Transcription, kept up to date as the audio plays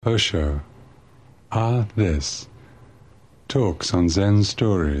Osho, This talks on Zen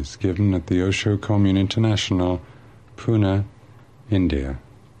stories given at the Osho Commune International, Pune, India.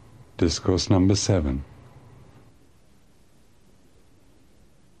 Discourse number 7.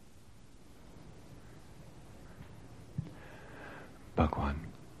 Bhagwan.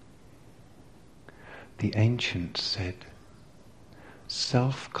 The ancients said,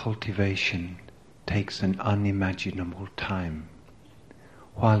 self-cultivation takes an unimaginable time,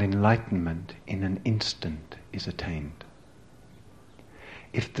 while enlightenment in an instant is attained.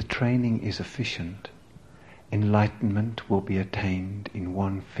 If the training is efficient, enlightenment will be attained in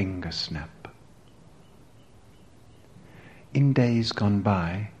one finger snap. In days gone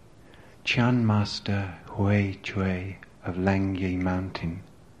by, Chan Master Hui Chue of Langye Mountain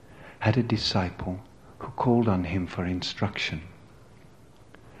had a disciple who called on him for instruction.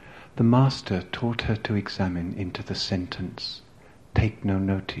 The master taught her to examine into the sentence, "Take no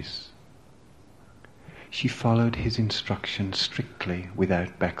notice." She followed his instruction strictly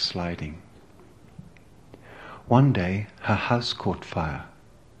without backsliding. One day her house caught fire,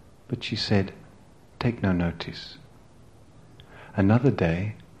 but she said, "Take no notice." Another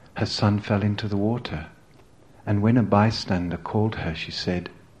day her son fell into the water, and when a bystander called her, she said,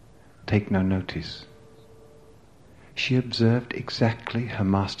 "Take no notice." She observed exactly her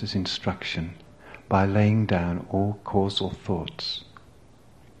master's instruction by laying down all causal thoughts.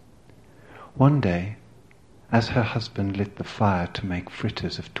 One day, as her husband lit the fire to make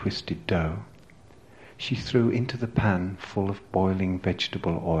fritters of twisted dough, she threw into the pan full of boiling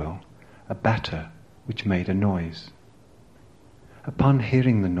vegetable oil a batter which made a noise. Upon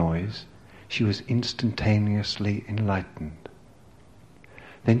hearing the noise, she was instantaneously enlightened.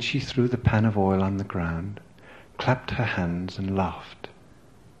 Then she threw the pan of oil on the ground, clapped her hands and laughed.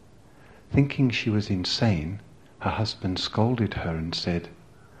 Thinking she was insane, her husband scolded her and said,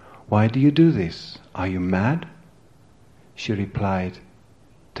 "Why do you do this? Are you mad?" She replied,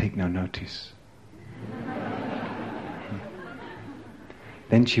 "Take no notice."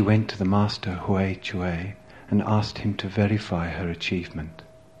 Then she went to the master Hui Chue and asked him to verify her achievement.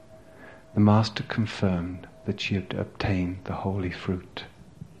 The master confirmed that she had obtained the holy fruit.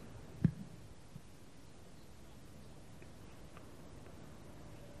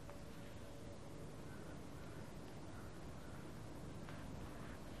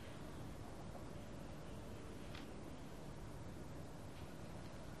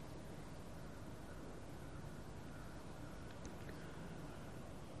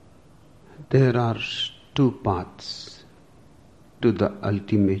 There are two paths to the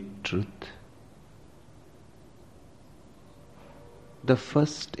ultimate truth. The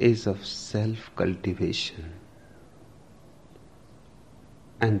first is of self-cultivation,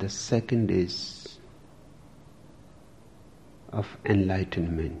 and the second is of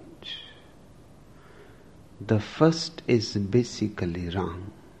enlightenment. The first is basically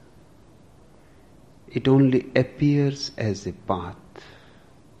wrong. It only appears as a path.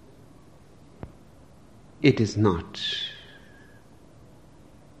 It is not.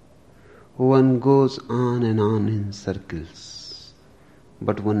 One goes on and on in circles,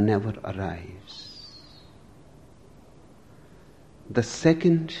 but one never arrives. The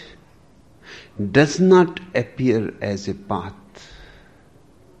second does not appear as a path,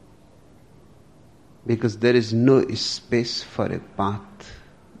 because there is no space for a path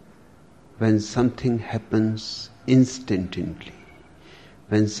when something happens instantaneously.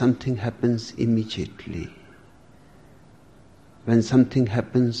 When something happens immediately, when something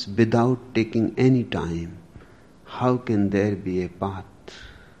happens without taking any time, how can there be a path?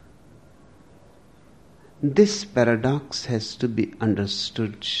 This paradox has to be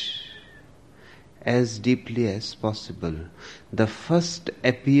understood as deeply as possible. The first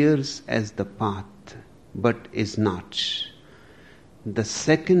appears as the path, but is not. The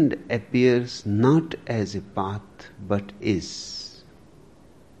second appears not as a path, but is.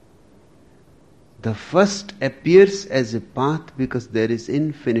 The first appears as a path because there is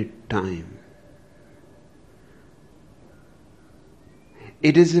infinite time.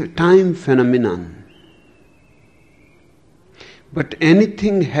 It is a time phenomenon. But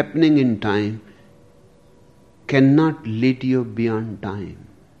anything happening in time cannot lead you beyond time.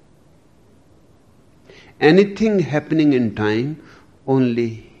 Anything happening in time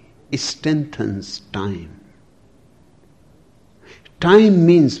only strengthens time. Time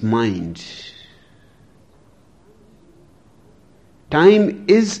means mind. Time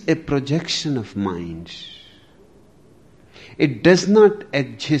is a projection of mind. It does not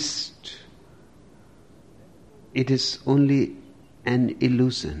exist. It is only an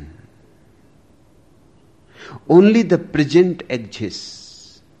illusion. Only the present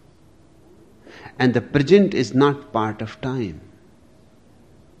exists. And the present is not part of time.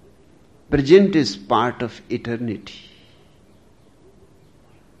 Present is part of eternity.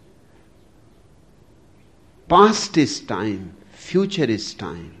 Past is time, future is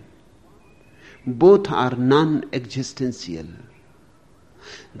time. Both are non-existential.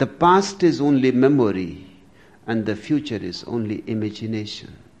 The past is only memory and the future is only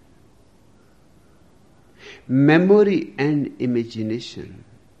imagination. Memory and imagination,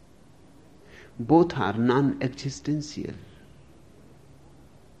 both are non-existential.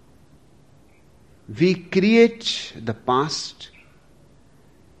 We create the past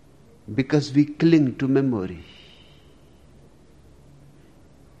because we cling to memory.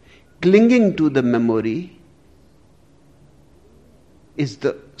 Clinging to the memory is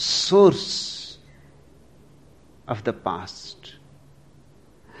the source of the past.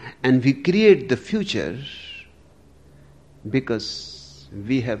 And we create the future because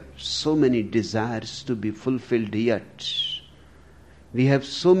we have so many desires to be fulfilled yet. We have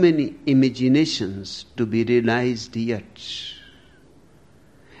so many imaginations to be realized yet.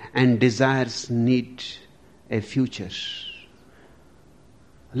 And desires need a future.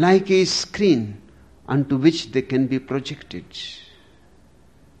 Like a screen onto which they can be projected.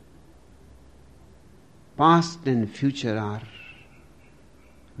 Past and future are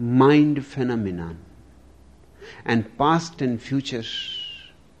mind phenomenon. And past and future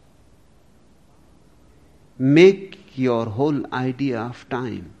make your whole idea of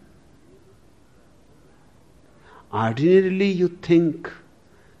time. Ordinarily you think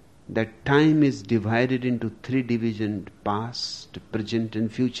that time is divided into three divisions: past, present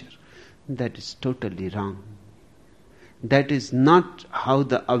and future. That is totally wrong. That is not how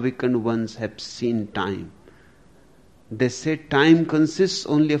the awakened ones have seen time. They say time consists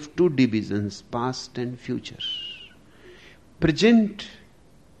only of two divisions, past and future. Present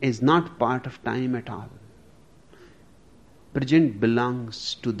is not part of time at all. Present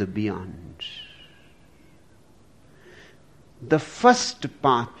belongs to the beyond. The first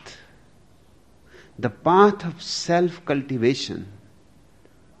path, the path of self-cultivation,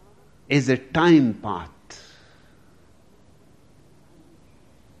 is a time path.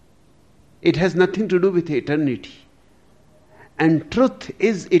 It has nothing to do with eternity. And truth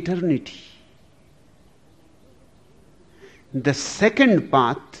is eternity. The second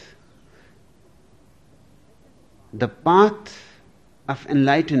path, the path of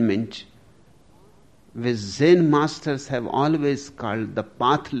enlightenment, which Zen masters have always called the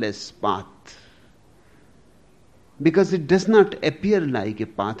pathless path, because it does not appear like a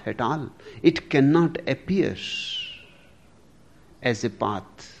path at all. It cannot appear as a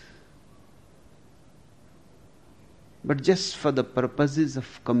path. But just for the purposes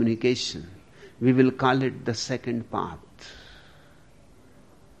of communication, we will call it the second path.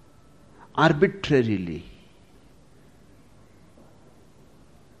 Arbitrarily.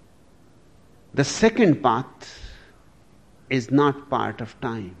 The second path is not part of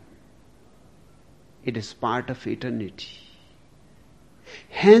time. It is part of eternity.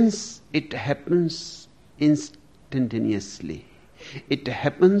 Hence, it happens instantaneously. It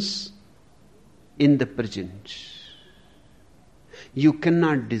happens in the present. You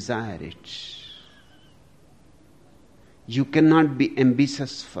cannot desire it. You cannot be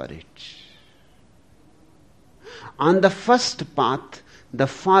ambitious for it. On the first path, the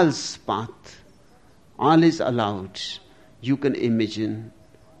false path, all is allowed. You can imagine,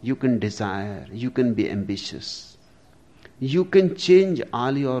 you can desire, you can be ambitious. You can change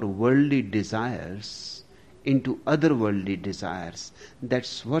all your worldly desires into otherworldly desires.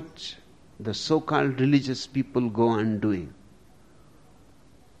 That's what the so-called religious people go on doing.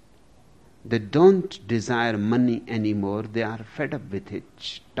 They don't desire money anymore. They are fed up with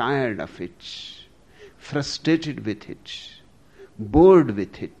it, tired of it, frustrated with it, bored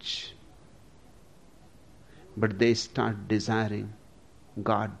with it. But they start desiring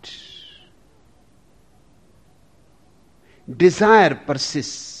God. Desire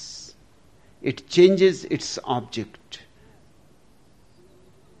persists. It changes its object.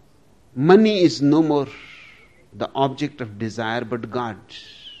 Money is no more the object of desire but God.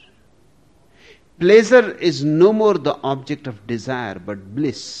 Pleasure is no more the object of desire but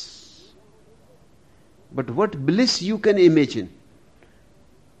bliss. But what bliss you can imagine?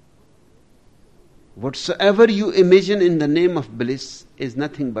 Whatsoever you imagine in the name of bliss is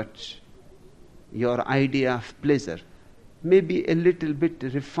nothing but your idea of pleasure. Maybe a little bit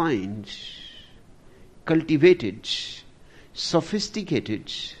refined, cultivated,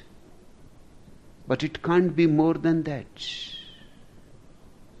 sophisticated, but it can't be more than that.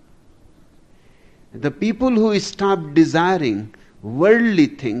 The people who stop desiring worldly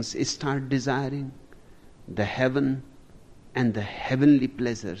things, start desiring the heaven and the heavenly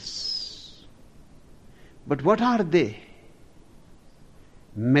pleasures. But what are they?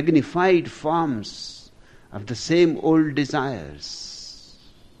 Magnified forms of the same old desires.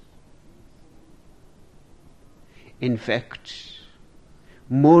 In fact,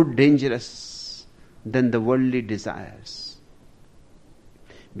 more dangerous than the worldly desires.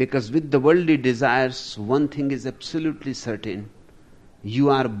 Because with the worldly desires, one thing is absolutely certain: you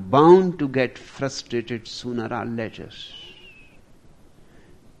are bound to get frustrated sooner or later.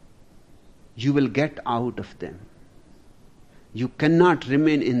 You will get out of them. You cannot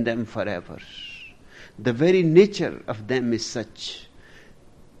remain in them forever. The very nature of them is such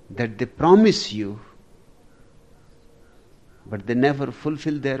that they promise you, but they never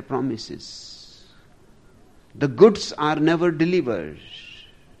fulfill their promises. The goods are never delivered.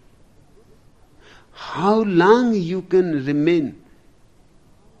 How long you can remain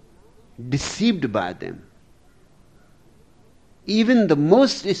deceived by them? Even the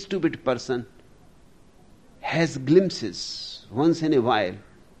most stupid person has glimpses once in a while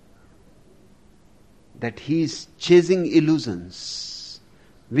that he is chasing illusions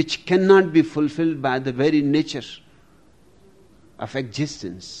which cannot be fulfilled by the very nature of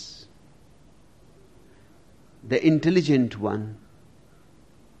existence. The intelligent one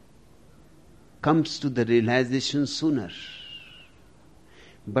comes to the realization sooner.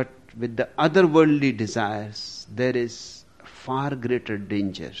 But with the otherworldly desires, there is far greater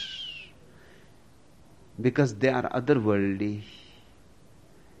danger. Because they are otherworldly,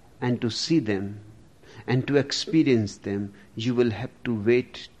 and to see them and to experience them, you will have to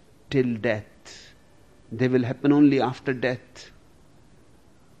wait till death. They will happen only after death.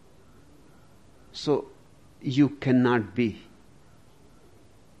 So you cannot be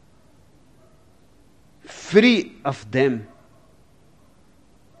free of them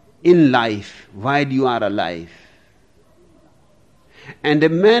in life while you are alive. And a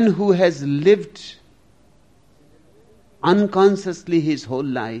man who has lived unconsciously his whole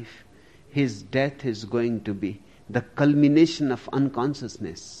life, his death is going to be the culmination of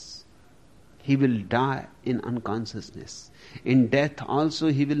unconsciousness. He will die in unconsciousness. In death also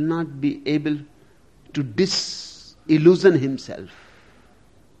he will not be able to disillusion himself.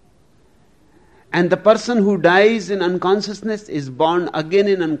 And the person who dies in unconsciousness is born again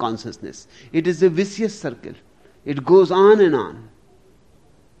in unconsciousness. It is a vicious circle. It goes on and on.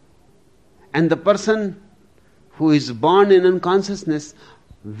 And the person who is born in unconsciousness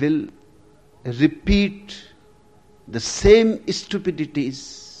will repeat the same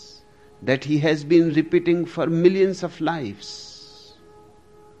stupidities that he has been repeating for millions of lives.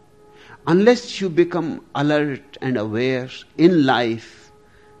 Unless you become alert and aware in life,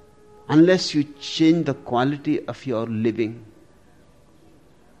 unless you change the quality of your living,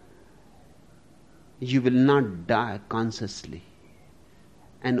 you will not die consciously.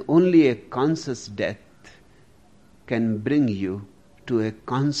 And only a conscious death can bring you to a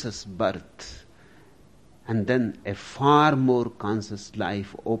conscious birth. And then a far more conscious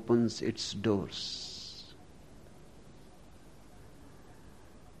life opens its doors.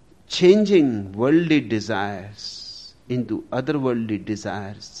 Changing worldly desires into otherworldly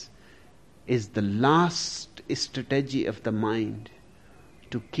desires is the last strategy of the mind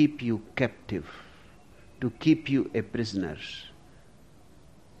to keep you captive, to keep you a prisoner,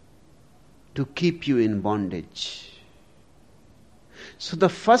 to keep you in bondage. So the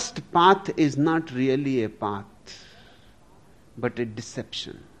first path is not really a path, but a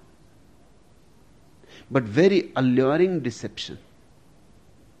deception. But very alluring deception.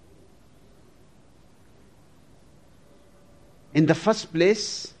 In the first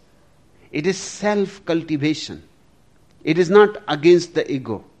place, it is self-cultivation. It is not against the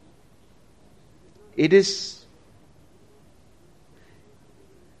ego. It is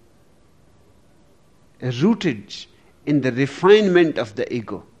rooted in the refinement of the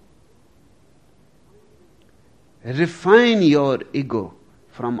ego. Refine your ego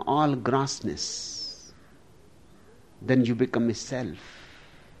from all grossness. Then you become a self.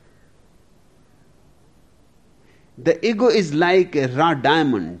 The ego is like a raw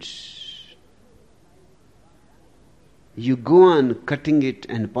diamond. You go on cutting it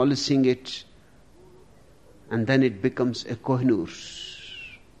and polishing it, and then it becomes a Kohinoor.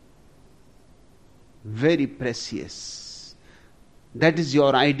 Very precious. That is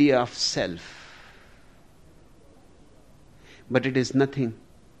your idea of self. But it is nothing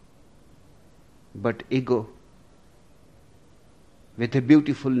but ego with a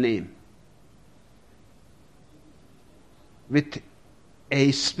beautiful name, with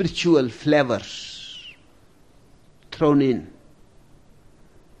a spiritual flavor thrown in.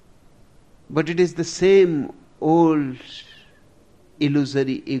 But it is the same old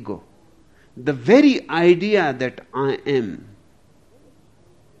illusory ego. The very idea that I am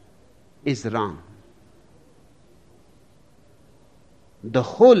is wrong. The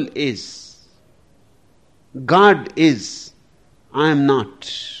whole is. God is. I am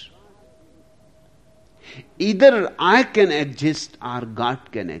not. Either I can exist or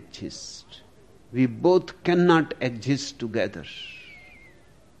God can exist. We both cannot exist together.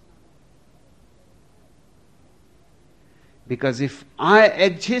 Because if I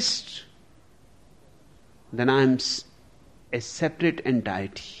exist, then I am a separate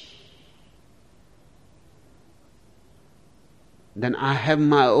entity. Then I have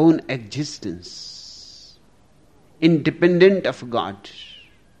my own existence, independent of God.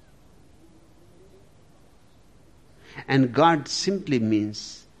 And God simply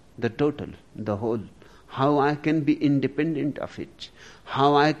means the total, the whole. How I can be independent of it,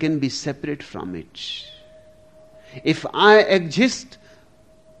 how I can be separate from it. If I exist,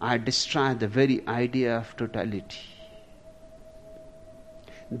 I destroy the very idea of totality.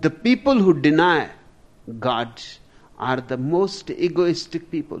 The people who deny God are the most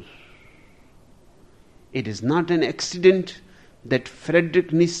egoistic people. It is not an accident that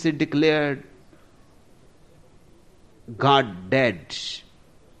Friedrich Nietzsche declared God dead.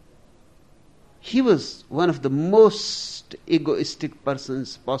 He was one of the most egoistic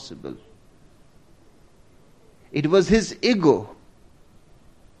persons possible. It was his ego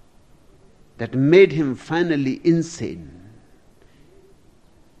that made him finally insane.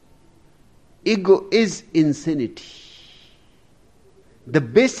 Ego is insanity. The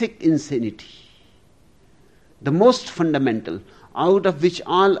basic insanity. The most fundamental, out of which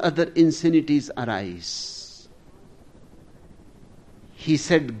all other insanities arise. He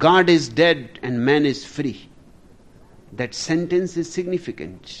said, God is dead and man is free. That sentence is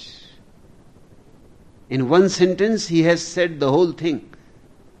significant. In one sentence, he has said the whole thing.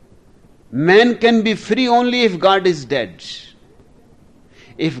 Man can be free only if God is dead.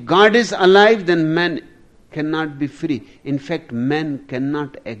 If God is alive, then man cannot be free. In fact, man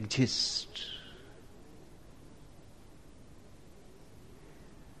cannot exist.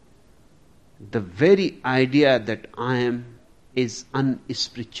 The very idea that I am is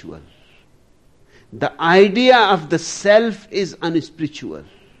unspiritual. The idea of the self is unspiritual.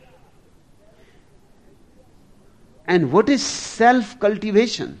 And what is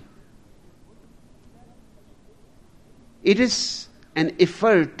self-cultivation? It is an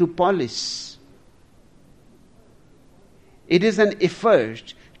effort to polish. It is an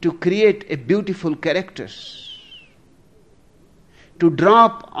effort to create a beautiful character. To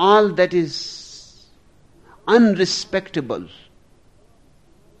drop all that is unrespectable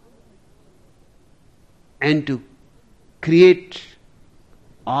and to create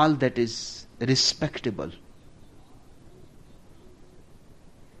all that is respectable.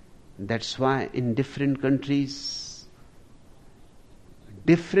 That's why in different countries,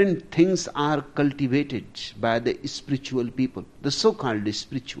 different things are cultivated by the spiritual people, the so-called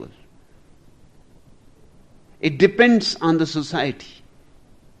spiritual. It depends on the society.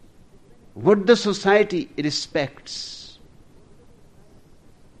 What the society respects,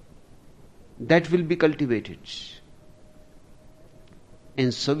 that will be cultivated.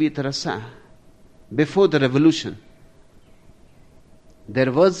 In Soviet Russia, before the revolution,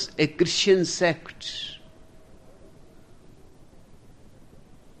 there was a Christian sect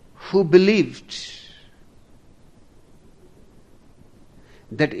who believed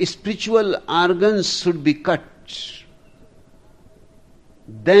that spiritual organs should be cut.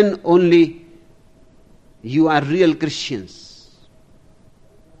 Then only you are real Christians.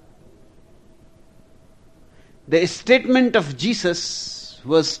 The statement of Jesus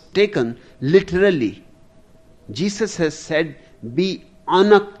was taken literally. Jesus has said, "Be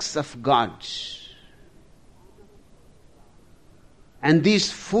eunuchs of God." And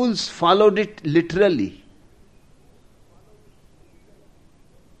these fools followed it literally.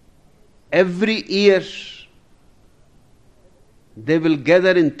 Every year they will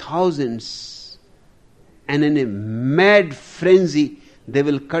gather in thousands and in a mad frenzy they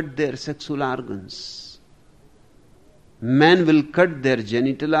will cut their sexual organs. Men will cut their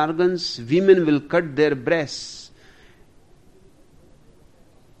genital organs, women will cut their breasts.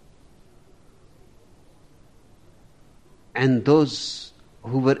 And those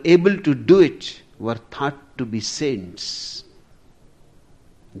who were able to do it were thought to be saints.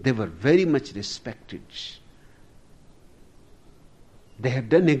 They were very much respected. They have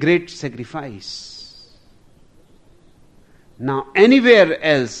done a great sacrifice. Now, anywhere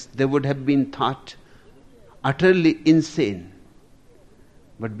else they would have been thought utterly insane.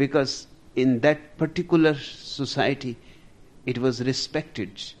 But because in that particular society, it was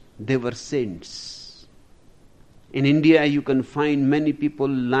respected. They were saints. In India, you can find many people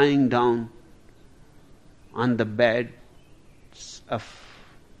lying down on the beds of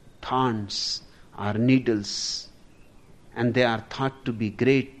thorns or needles, and they are thought to be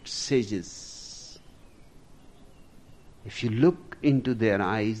great sages. If you look into their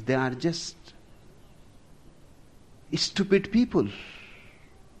eyes, they are just stupid people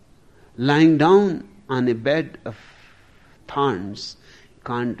lying down on a bed of thorns.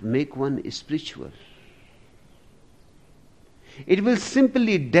 Can't make one spiritual. It will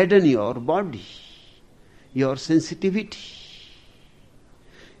simply deaden your body, your sensitivity.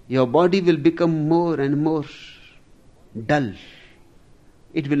 Your body will become more and more dull.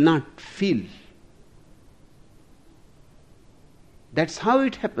 It will not feel. That's how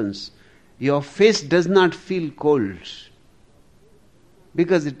it happens. Your face does not feel cold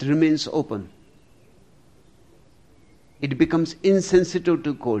because it remains open. It becomes insensitive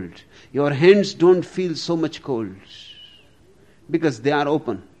to cold. Your hands don't feel so much cold because they are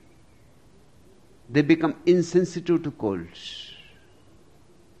open. They become insensitive to cold.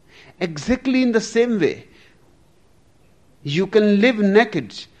 Exactly in the same way, you can live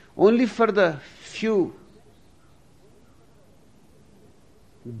naked only for the few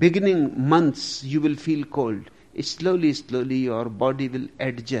beginning months. You will feel cold. Slowly, slowly your body will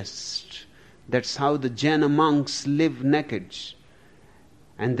adjust. That's how the Jaina monks live naked,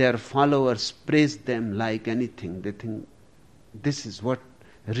 and their followers praise them like anything. They think this is what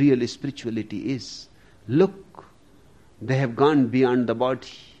real spirituality is. Look, they have gone beyond the body.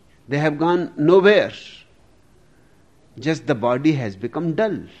 They have gone nowhere. Just the body has become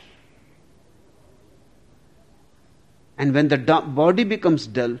dull. And when the body becomes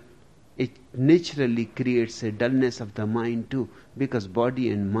dull, it naturally creates a dullness of the mind too, because body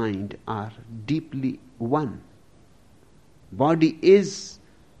and mind are deeply one. Body is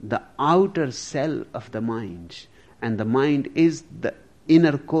the outer cell of the mind, and the mind is the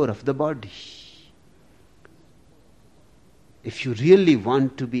inner core of the body. If you really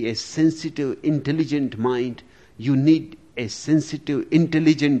want to be a sensitive, intelligent mind, you need a sensitive,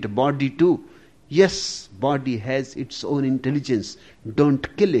 intelligent body too. Yes, body has its own intelligence.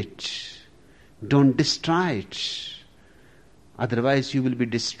 Don't kill it. Don't destroy it. Otherwise you will be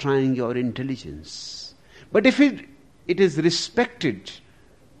destroying your intelligence. But if it is respected,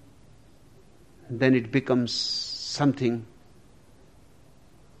 then it becomes something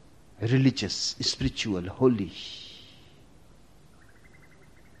religious, spiritual, holy.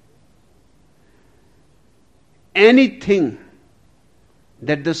 Anything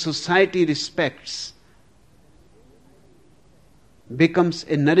that the society respects becomes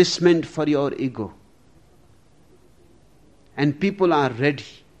a nourishment for your ego. And people are ready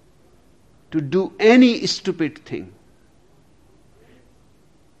to do any stupid thing.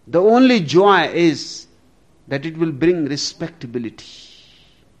 The only joy is that it will bring respectability.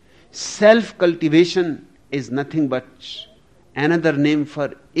 Self-cultivation is nothing but another name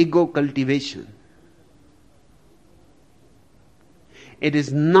for ego cultivation. It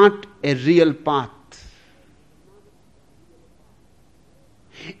is not a real path.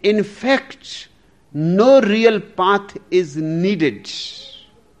 In fact, no real path is needed.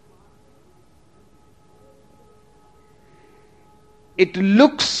 It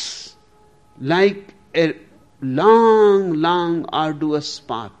looks like a long, long, arduous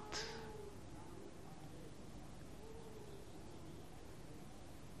path.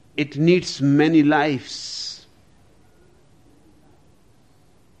 It needs many lives.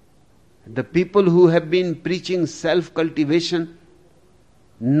 The people who have been preaching self-cultivation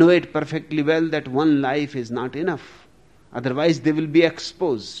know it perfectly well that one life is not enough. Otherwise they will be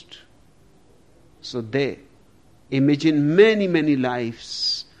exposed. So they imagine many, many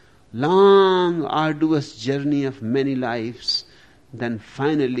lives, long, arduous journey of many lives. Then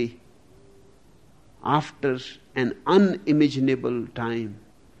finally, after an unimaginable time,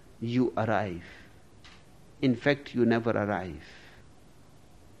 you arrive. In fact, you never arrive.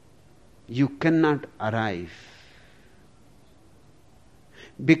 You cannot arrive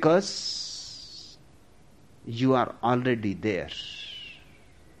because you are already there.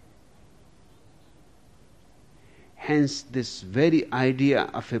 Hence, this very idea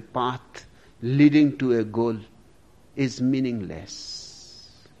of a path leading to a goal is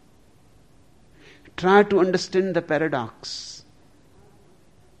meaningless. Try to understand the paradox.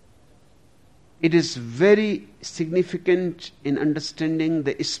 It is very significant in understanding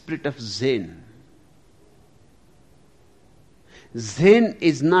the spirit of Zen. Zen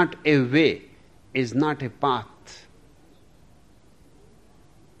is not a way, is not a path.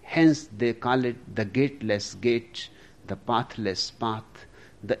 Hence they call it the gateless gate, the pathless path,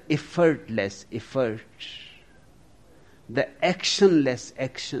 the effortless effort, the actionless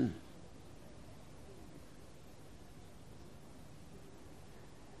action.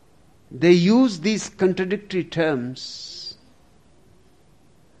 They use these contradictory terms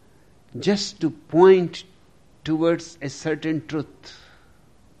just to point towards a certain truth,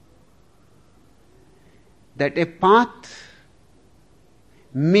 that a path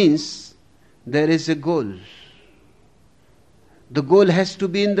means there is a goal. The goal has to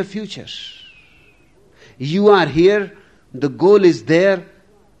be in the future. You are here, the goal is there,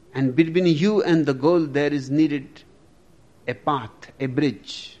 and between you and the goal there is needed a path, a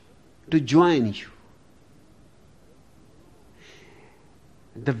bridge to join you.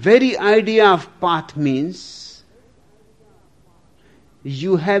 The very idea of path means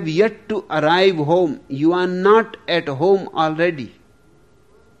you have yet to arrive home. You are not at home already.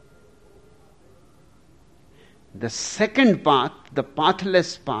 The second path, the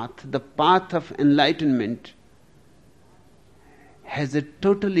pathless path, the path of enlightenment, has a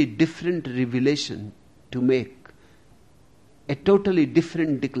totally different revelation to make, a totally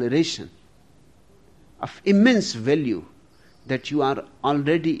different declaration of immense value, that you are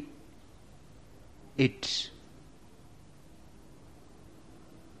already it.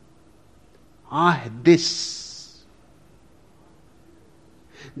 This.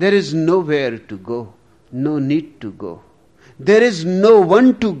 There is nowhere to go, no need to go. There is no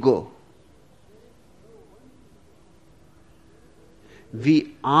one to go.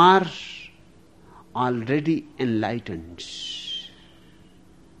 We are already enlightened.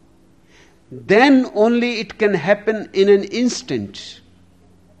 Then only it can happen in an instant,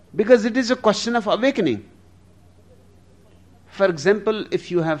 because it is a question of awakening. For example, if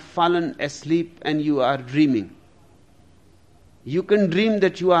you have fallen asleep and you are dreaming, you can dream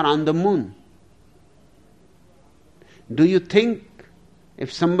that you are on the moon. Do you think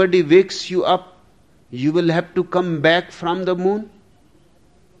if somebody wakes you up, you will have to come back from the moon?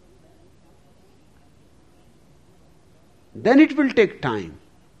 Then it will take time.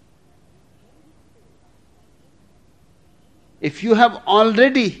 If you have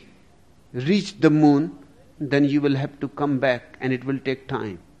already reached the moon, then you will have to come back, and it will take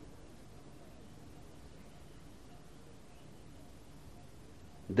time.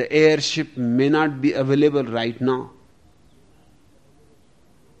 The airship may not be available right now.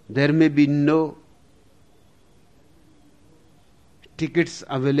 There may be no tickets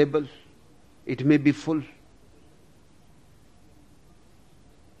available. It may be full.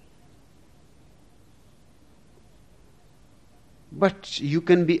 But you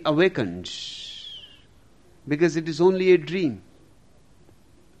can be awakened, because it is only a dream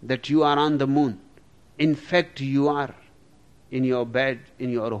that you are on the moon. In fact, you are in your bed,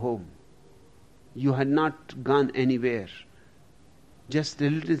 in your home. You had not gone anywhere. Just a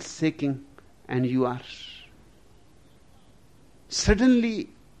little shaking and you are suddenly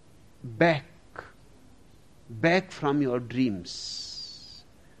back from your dreams.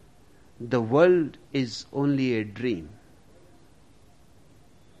 The world is only a dream.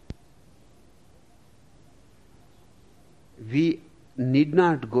 We need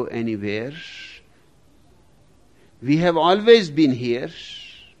not go anywhere. We have always been here.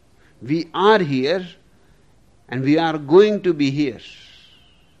 We are here, and we are going to be here.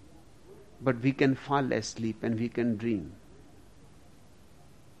 But we can fall asleep and we can dream.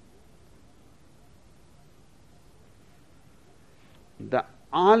 The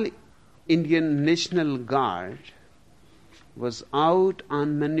All Indian National Guard was out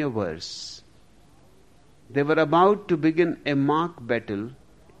on maneuvers. They were about to begin a mock battle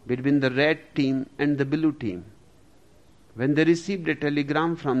between the red team and the blue team, when they received a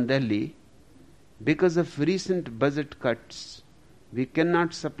telegram from Delhi: because of recent budget cuts, we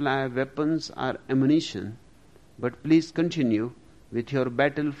cannot supply weapons or ammunition, but please continue with your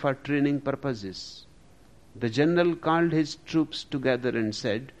battle for training purposes. The general called his troops together and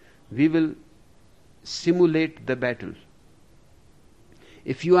said, we will simulate the battle.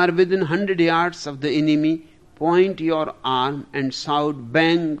 If you are within 100 yards of the enemy, point your arm and shout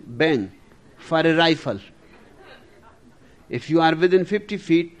bang, bang for a rifle. If you are within 50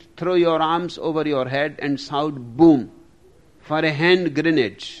 feet, throw your arms over your head and shout boom for a hand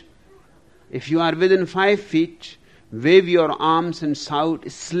grenade. If you are within 5 feet, wave your arms and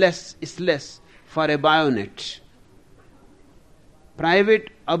shout slash for a bayonet.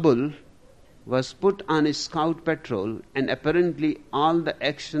 Private Abul was put on a scout patrol, and apparently all the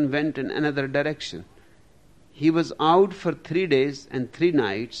action went in another direction. He was out for 3 days and 3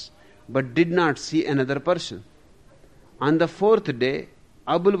 nights, but did not see another person. On the 4th day,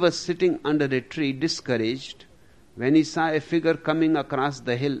 Abul was sitting under a tree, discouraged, when he saw a figure coming across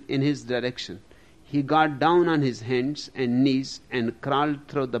the hill in his direction. He got down on his hands and knees and crawled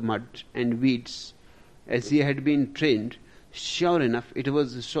through the mud and weeds as he had been trained. Sure enough, it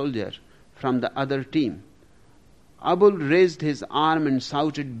was a soldier from the other team. Abul raised his arm and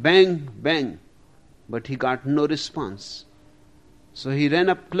shouted, "Bang, bang!" But he got no response. So he ran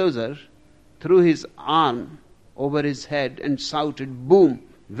up closer, threw his arm over his head and shouted, "Boom!"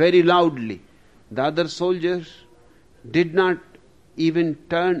 very loudly. The other soldier did not even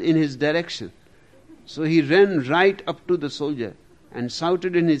turn in his direction. So he ran right up to the soldier and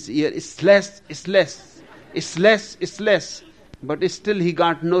shouted in his ear, "It's less, it's less, it's less, it's less." But still he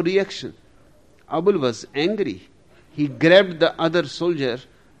got no reaction. Abul was angry. He grabbed the other soldier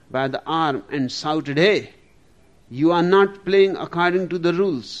by the arm and shouted, "Hey, you are not playing according to the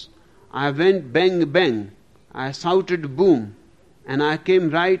rules. I went bang, bang. I shouted boom. And I came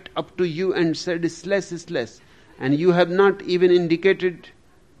right up to you and said, 'It's less, it's less.' And you have not even indicated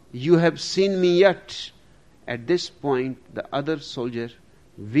you have seen me yet." At this point, the other soldier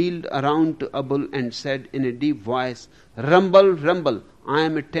wheeled around to Abul and said in a deep voice, "Rumble, rumble, I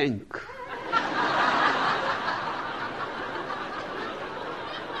am a tank."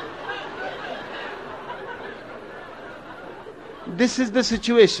 This is the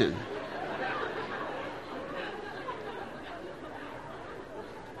situation.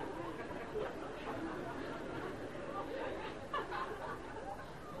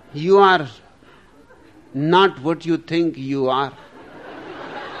 You are not what you think you are.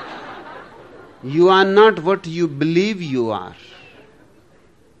 You are not what you believe you are.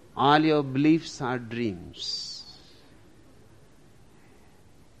 All your beliefs are dreams.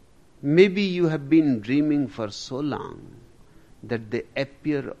 Maybe you have been dreaming for so long that they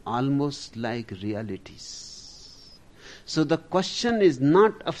appear almost like realities. So the question is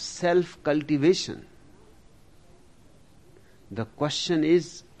not of self-cultivation. The question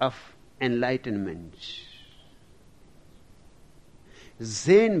is of enlightenment.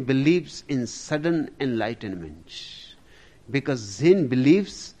 Zen believes in sudden enlightenment because Zen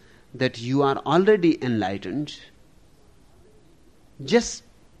believes that you are already enlightened. Just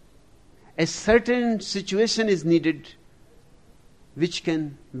a certain situation is needed which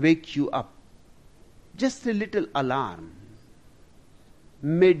can wake you up. Just a little alarm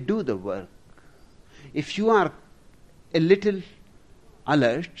may do the work. If you are a little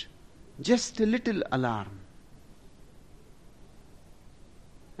alert, just a little alarm,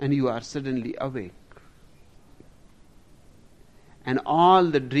 and you are suddenly awake. And all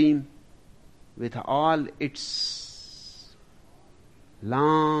the dream, with all its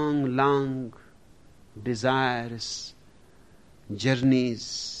long, long desires,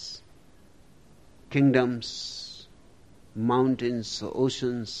 journeys, kingdoms, mountains,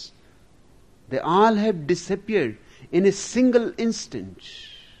 oceans, they all have disappeared in a single instant.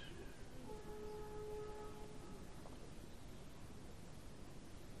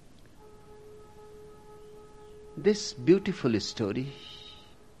 This beautiful story,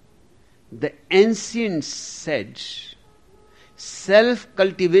 the ancients said,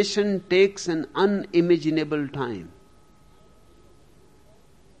 self-cultivation takes an unimaginable time.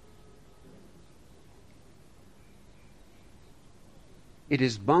 It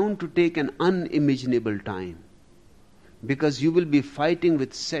is bound to take an unimaginable time because you will be fighting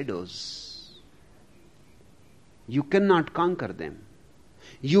with shadows. You cannot conquer them.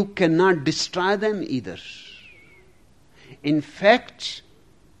 You cannot destroy them either. In fact,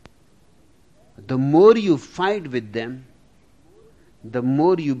 the more you fight with them, the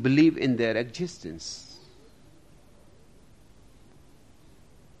more you believe in their existence.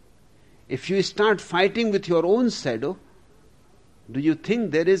 If you start fighting with your own shadow, do you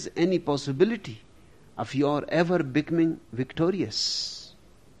think there is any possibility of your ever becoming victorious?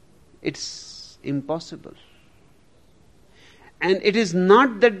 It's impossible. And it is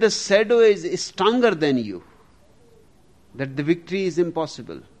not that the shadow is stronger than you, that the victory is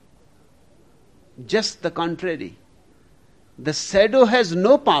impossible. Just the contrary. The shadow has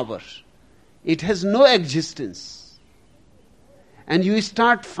no power. It has no existence. And you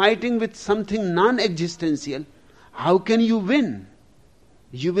start fighting with something non-existential, how can you win?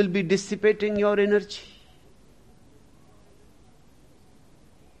 You will be dissipating your energy.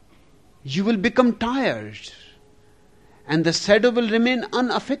 You will become tired. And the shadow will remain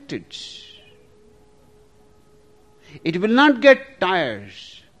unaffected. It will not get tired.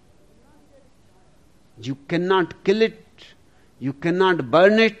 You cannot kill it. You cannot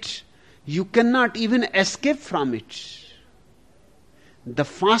burn it. You cannot even escape from it. The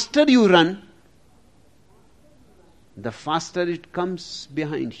faster you run, the faster it comes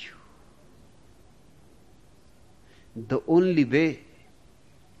behind you. The only way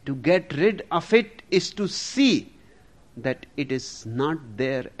to get rid of it is to see that it is not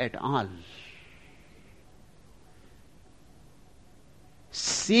there at all.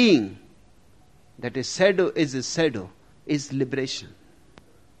 Seeing that a shadow is liberation.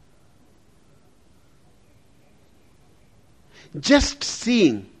 Just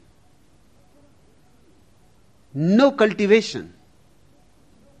seeing, no cultivation.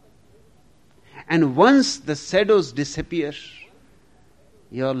 And once the shadows disappear,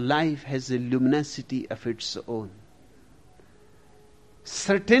 your life has a luminosity of its own.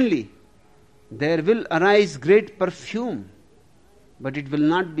 Certainly, there will arise great perfume, but it will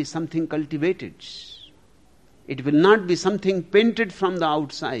not be something cultivated. It will not be something painted from the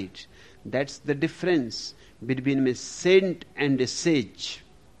outside. That's the difference between a saint and a sage.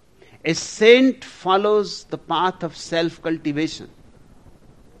 A saint follows the path of self-cultivation.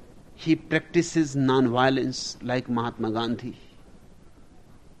 He practices non-violence like Mahatma Gandhi.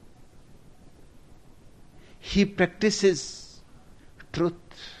 He practices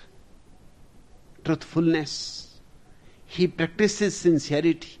truthfulness. He practices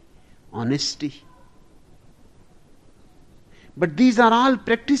sincerity, honesty. But these are all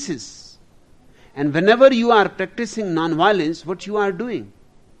practices. And whenever you are practicing non-violence, what you are doing?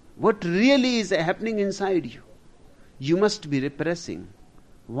 What really is happening inside you? You must be repressing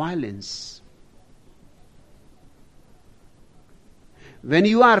violence. When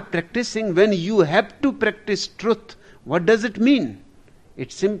you are practicing, when you have to practice truth, what does it mean?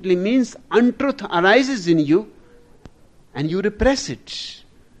 It simply means untruth arises in you and you repress it.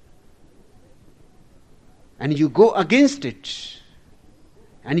 And you go against it.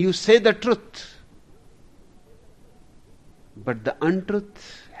 And you say the truth. But the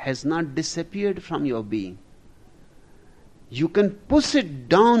untruth has not disappeared from your being. You can push it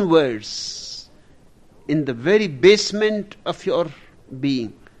downwards in the very basement of your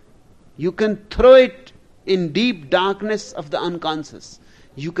being. You can throw it in deep darkness of the unconscious.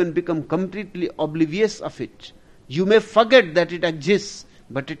 You can become completely oblivious of it. You may forget that it exists,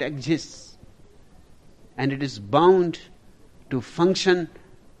 but it exists. And it is bound to function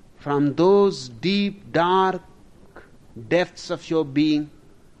from those deep, dark depths of your being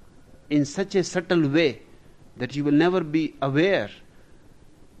in such a subtle way that you will never be aware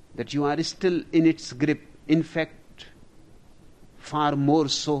that you are still in its grip. In fact, far more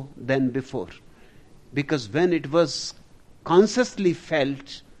so than before. Because when it was consciously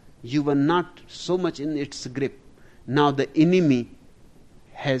felt, you were not so much in its grip. Now the enemy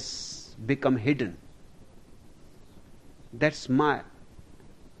has become hidden. That's my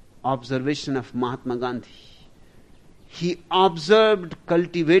observation of Mahatma Gandhi. He observed,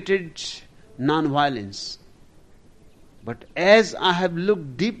 cultivated non-violence. But as I have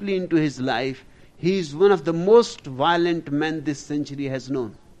looked deeply into his life, he is one of the most violent men this century has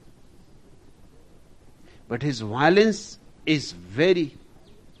known. But his violence is very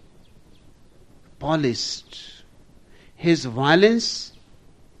polished. His violence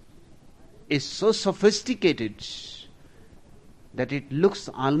is so sophisticated that it looks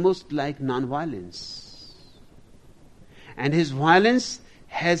almost like non-violence. And his violence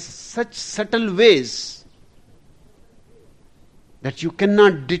has such subtle ways that you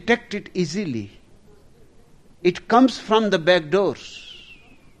cannot detect it easily. It comes from the back doors.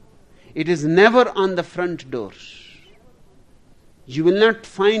 It is never on the front doors. You will not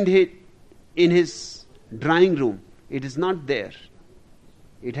find it in his drawing room. It is not there.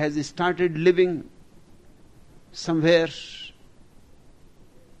 It has started living somewhere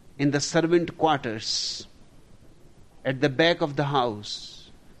in the servant quarters, at the back of the house,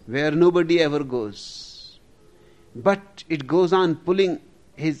 where nobody ever goes. But it goes on pulling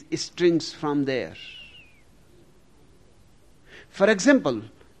his strings from there. For example,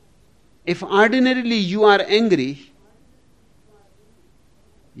 if ordinarily you are angry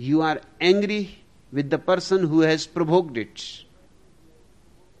with the person who has provoked it.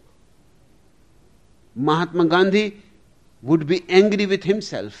 Mahatma Gandhi would be angry with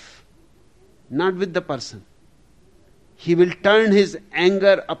himself, not with the person. He will turn his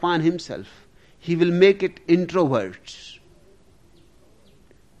anger upon himself. He will make it introvert.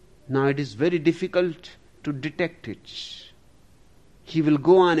 Now it is very difficult to detect it. He will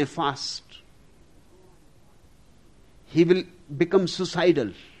go on a fast. He will become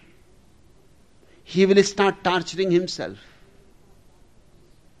suicidal. He will start torturing himself.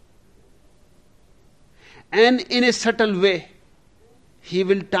 And in a subtle way, he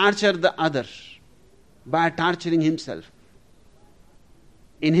will torture the other by torturing himself.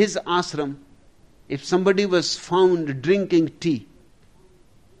 In his ashram, if somebody was found drinking tea.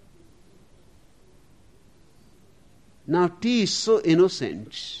 Now, tea is so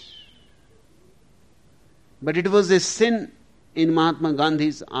innocent, but it was a sin in Mahatma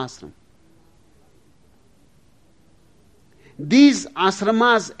Gandhi's ashram. These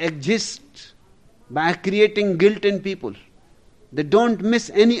ashramas exist by creating guilt in people. They don't miss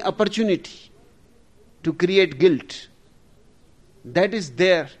any opportunity to create guilt. That is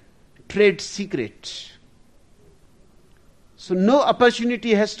their trade secret. So no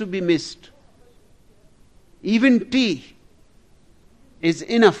opportunity has to be missed. Even tea is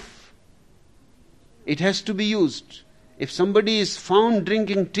enough. It has to be used. If somebody is found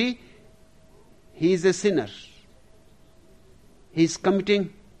drinking tea, he is a sinner. He is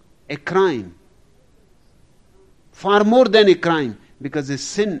committing a crime. Far more than a crime, because a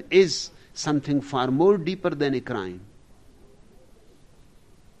sin is something far more deeper than a crime.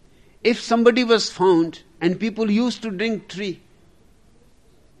 If somebody was found, and people used to drink tea,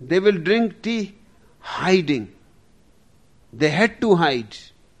 they will drink tea hiding. They had to hide.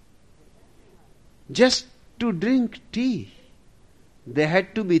 Just to drink tea, they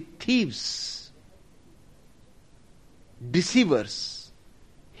had to be thieves, deceivers,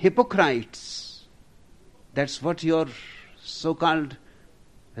 hypocrites. That's what your so-called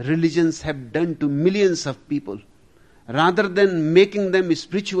religions have done to millions of people. Rather than making them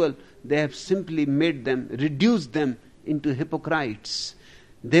spiritual, they have simply made them, reduced them into hypocrites.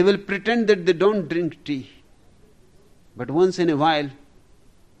 They will pretend that they don't drink tea, but once in a while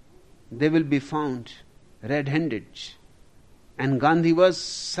they will be found red-handed. And Gandhi was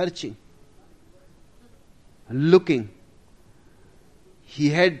searching, looking. He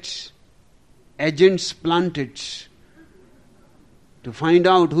had agents planted to find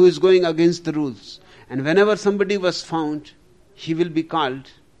out who is going against the rules. And whenever somebody was found, he will be called.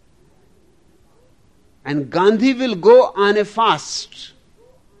 And Gandhi will go on a fast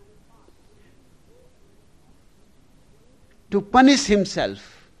to punish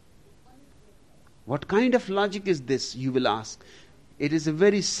himself. What kind of logic is this, you will ask? It is a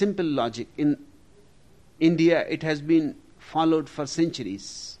very simple logic. In India, it has been followed for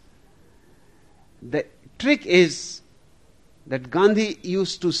centuries. The trick is that Gandhi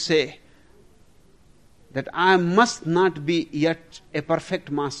used to say that I must not be yet a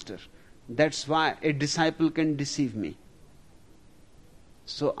perfect master. That's why a disciple can deceive me.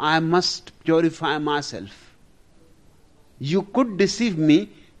 So I must purify myself. You could deceive me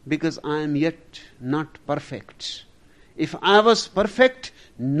because I am yet not perfect. If I was perfect,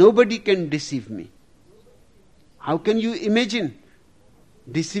 nobody can deceive me. How can you imagine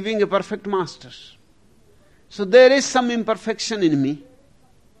deceiving a perfect master? So there is some imperfection in me.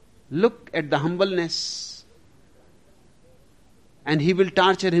 Look at the humbleness. And he will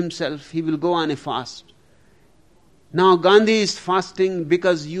torture himself. He will go on a fast. Now Gandhi is fasting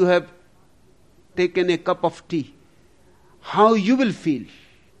because you have taken a cup of tea. How you will feel?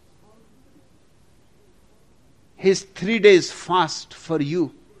 His 3 days fast for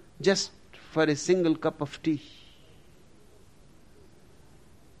you, just for a single cup of tea.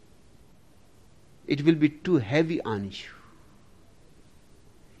 It will be too heavy on you.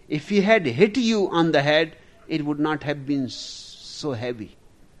 If he had hit you on the head, it would not have been so heavy.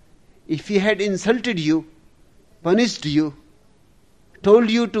 If he had insulted you, punished you, told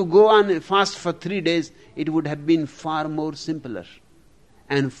you to go on a fast for 3 days, it would have been far more simpler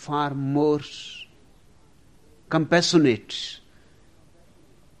and far more compassionate.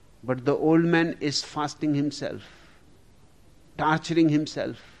 But the old man is fasting himself, torturing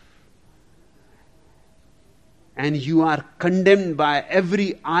himself. And you are condemned by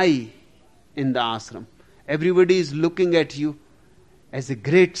every eye in the ashram. Everybody is looking at you as a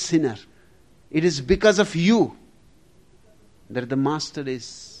great sinner. It is because of you that the master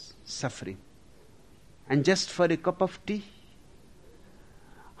is suffering. And just for a cup of tea,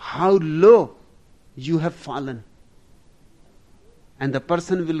 how low you have fallen. And the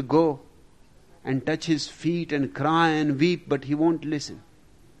person will go and touch his feet and cry and weep, but he won't listen.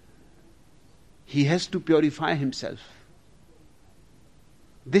 He has to purify himself.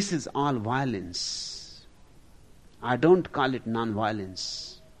 This is all violence. I don't call it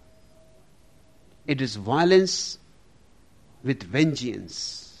non-violence. It is violence with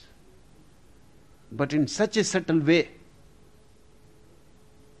vengeance, but in such a subtle way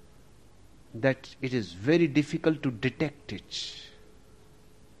that it is very difficult to detect it.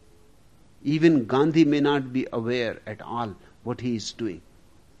 Even Gandhi may not be aware at all what he is doing,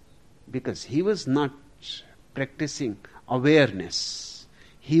 because he was not practicing awareness.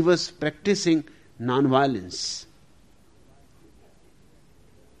 He was practicing non-violence.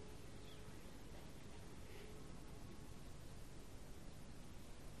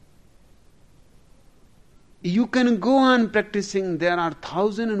 You can go on practicing. There are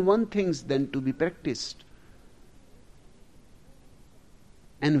 1,001 things then to be practiced.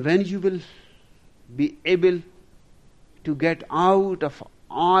 And when you will be able to get out of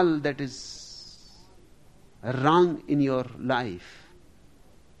all that is wrong in your life,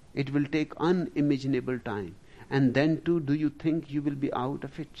 it will take unimaginable time. And then too, do you think you will be out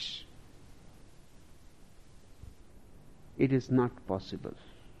of it? It is not possible.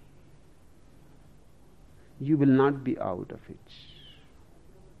 You will not be out of it.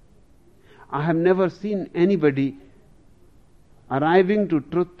 I have never seen anybody arriving to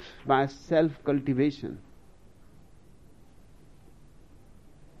truth by self-cultivation.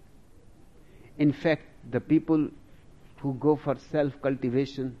 In fact, the people who go for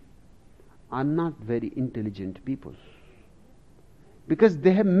self-cultivation are not very intelligent people, because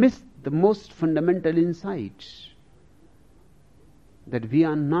they have missed the most fundamental insight, that we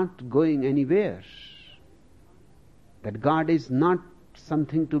are not going anywhere, that God is not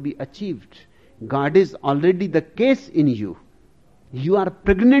something to be achieved. God is already the case in you. You are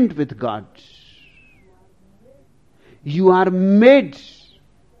pregnant with God. You are made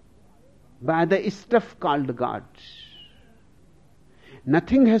by the stuff called God.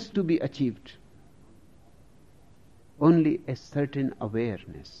 Nothing has to be achieved. Only a certain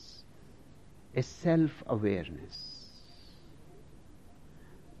awareness, a self-awareness.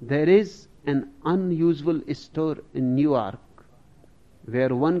 There is an unusual store in New York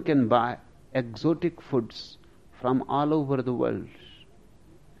where one can buy exotic foods from all over the world.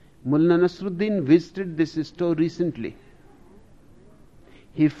 Mullah Nasruddin visited this store recently.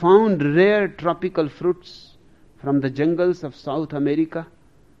 He found rare tropical fruits from the jungles of South America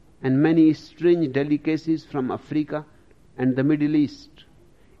and many strange delicacies from Africa and the Middle East.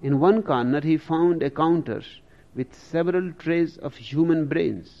 In one corner he found a counter with several trays of human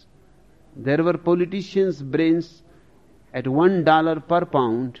brains. There were politicians' brains at $1 per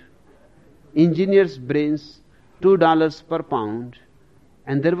pound, engineers' brains $2 per pound,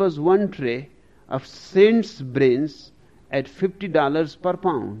 and there was one tray of saints' brains at $50 per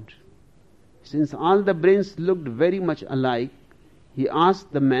pound. Since all the brains looked very much alike, he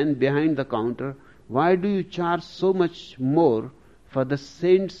asked the man behind the counter, "Why do you charge so much more for the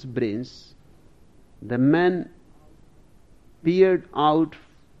saints' brains?" The man peered out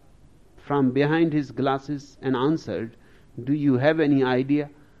from behind his glasses and answered, "Do you have any idea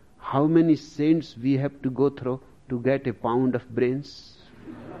how many saints we have to go through to get a pound of brains?"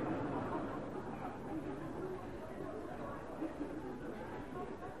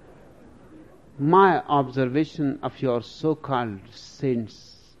 My observation of your so-called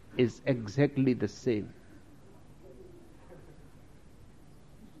saints is exactly the same.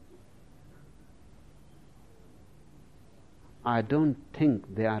 I don't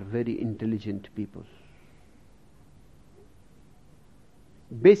think they are very intelligent people.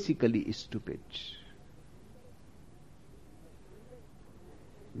 Basically stupid.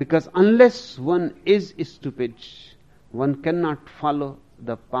 Because unless one is stupid, one cannot follow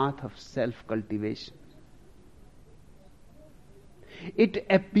the path of self-cultivation. It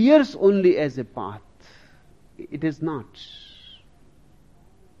appears only as a path. It is not.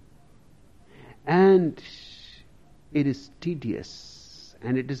 And it is tedious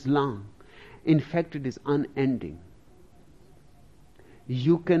and it is long. In fact, it is unending.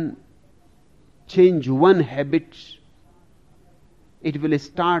 You can change one habit, it will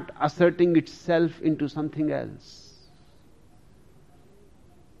start asserting itself into something else.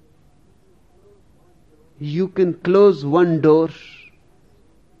 You can close one door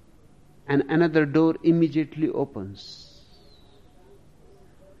and another door immediately opens.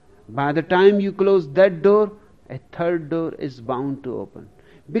 By the time you close that door, a third door is bound to open.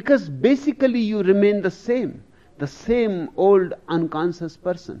 Because basically you remain the same old unconscious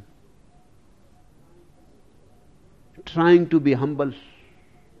person, trying to be humble.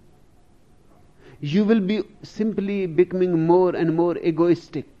 You will be simply becoming more and more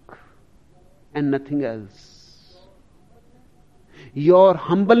egoistic and nothing else. Your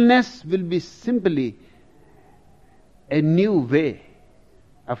humbleness will be simply a new way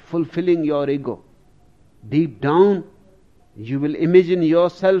of fulfilling your ego. Deep down, you will imagine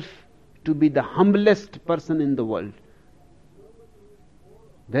yourself to be the humblest person in the world.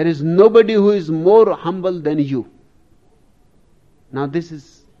 There is nobody who is more humble than you. Now this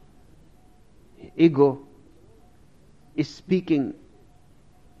is ego is speaking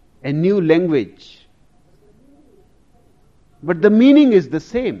a new language, but the meaning is the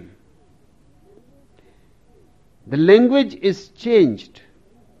same. The language is changed,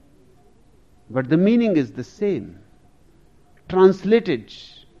 but the meaning is the same. Translated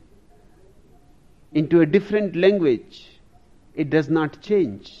into a different language, it does not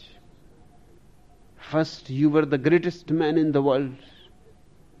change. First you were the greatest man in the world.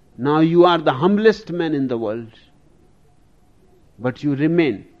 Now you are the humblest man in the world. But you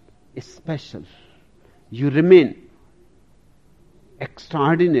remain special. You remain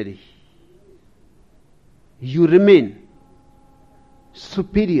extraordinary. You remain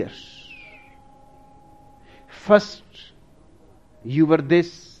superior. First you were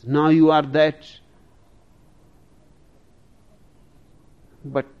this, now you are that.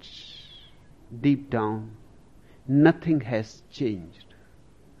 But deep down, nothing has changed.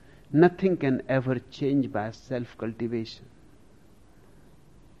 Nothing can ever change by self-cultivation.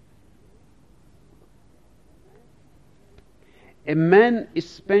 A man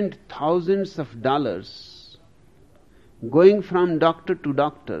spent thousands of dollars going from doctor to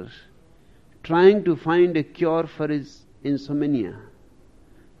doctor, trying to find a cure for his insomnia.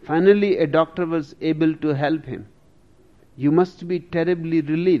 Finally, a doctor was able to help him. "You must be terribly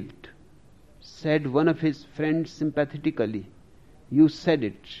relieved," said one of his friends sympathetically. "You said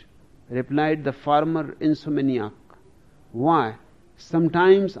it," replied the former insomniac. "Why,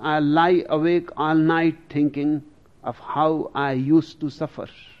 sometimes I lie awake all night thinking of how I used to suffer."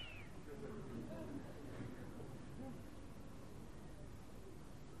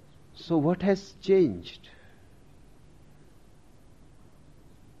 So what has changed?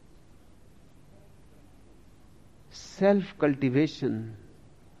 Self-cultivation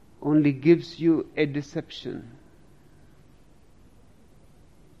only gives you a deception.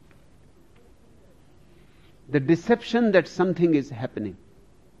 The deception that something is happening,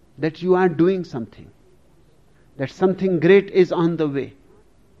 that you are doing something, that something great is on the way,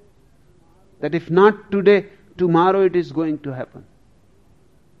 that if not today, tomorrow it is going to happen.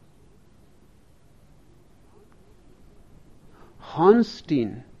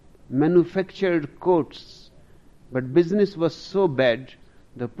 Hornstein manufactured coats, but business was so bad,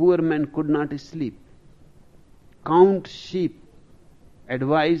 the poor man could not sleep. Count Sheep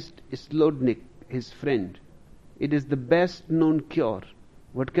advised Slodnik, his friend, "It is the best known cure.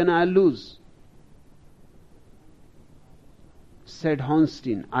 What can I lose?" Said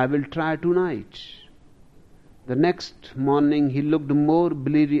Hornstein, "I will try tonight." The next morning he looked more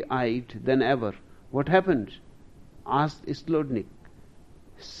bleary-eyed than ever. "What happened?" asked Slodnik.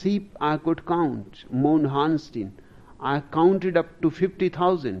 "Sheep I could count," moaned Hornstein. "I counted up to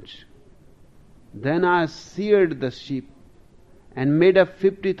 50,000. Then I sheared the sheep and made up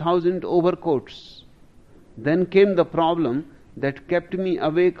 50,000 overcoats. Then came the problem that kept me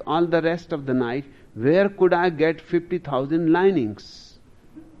awake all the rest of the night. Where could I get 50,000 linings?"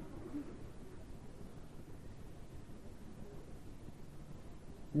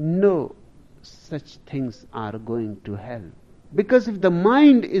 No such things are going to help. Because if the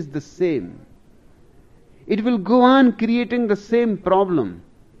mind is the same, it will go on creating the same problem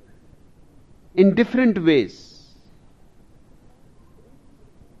in different ways.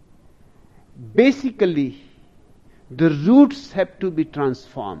 Basically, the roots have to be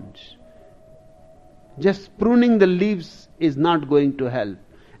transformed. Just pruning the leaves is not going to help,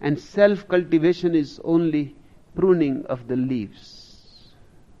 and self-cultivation is only pruning of the leaves.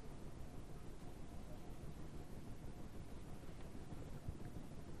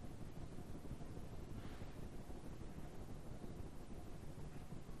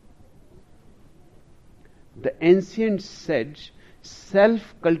 The ancients said,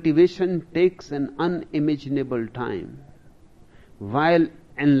 self-cultivation takes an unimaginable time, while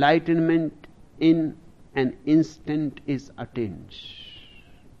enlightenment in an instant is attained.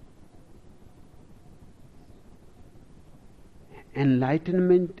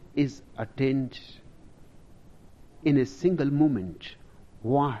 Enlightenment is attained in a single moment.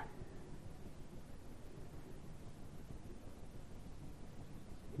 Why?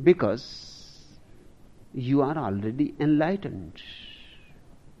 Because you are already enlightened.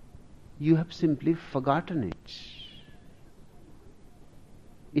 You have simply forgotten it.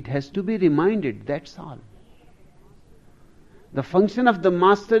 It has to be reminded, that's all. The function of the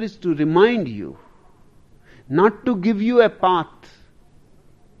master is to remind you, not to give you a path,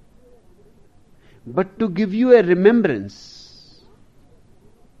 but to give you a remembrance,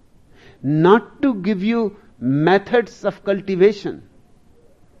 not to give you methods of cultivation,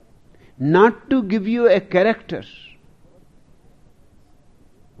 not to give you a character,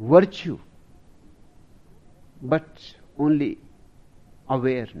 virtue, but only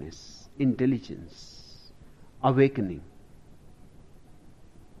awareness, intelligence, awakening.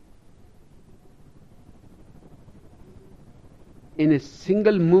 In a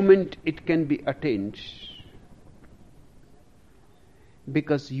single moment it can be attained.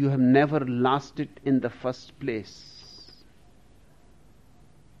 because you have never lost it in the first place.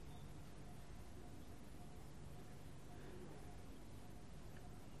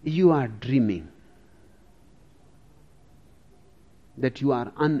 You are dreaming that you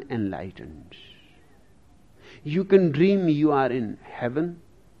are unenlightened. You can dream you are in heaven,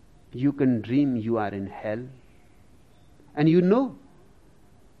 you can dream you are in hell, and you know,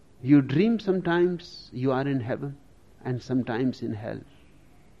 you dream sometimes you are in heaven and sometimes in hell.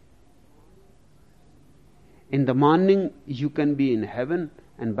 In the morning you can be in heaven,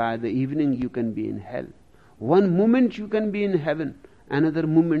 and by the evening you can be in hell. One moment you can be in heaven, another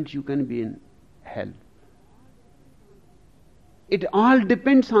moment you can be in hell. It all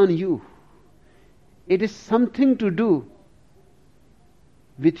depends on you. It is something to do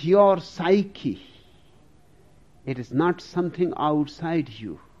with your psyche. It is not something outside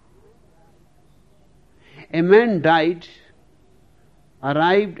you. A man died,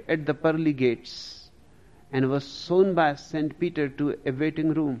 arrived at the pearly gates, and was shown by St. Peter to a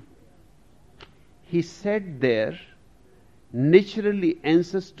waiting room. He sat there, naturally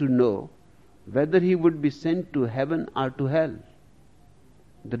anxious to know whether he would be sent to heaven or to hell.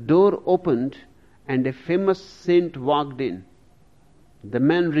 The door opened and a famous saint walked in. The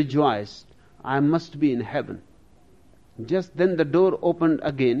man rejoiced, I must be in heaven. Just then the door opened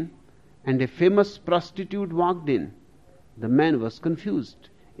again and a famous prostitute walked in. The man was confused.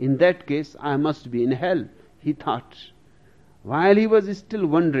 In that case, I must be in hell, he thought. While he was still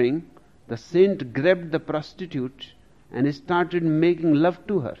wondering, the saint grabbed the prostitute and started making love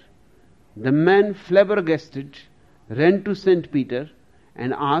to her. The man, flabbergasted, ran to St. Peter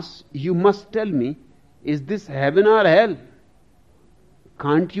and asked, You must tell me, is this heaven or hell?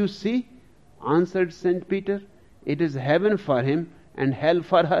 Can't you see? Answered St. Peter. It is heaven for him and hell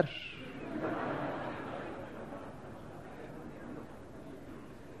for her.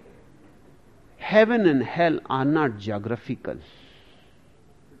 Heaven and hell are not geographical.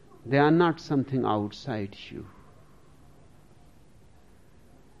 They are not something outside you.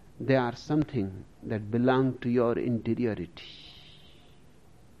 They are something that belong to your interiority.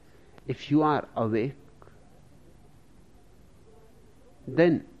 If you are awake,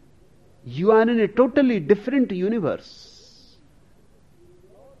 then you are in a totally different universe.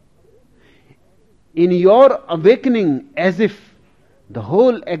 In your awakening, as if the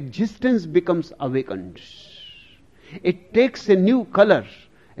whole existence becomes awakened. It takes a new color,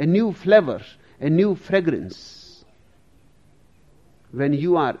 a new flavor, a new fragrance. When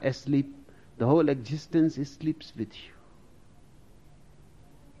you are asleep, the whole existence sleeps with you.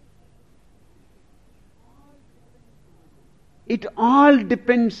 It all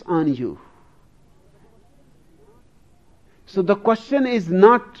depends on you. So the question is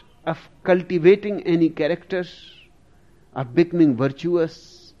not of cultivating any character, of becoming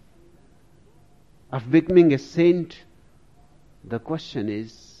virtuous, of becoming a saint. The question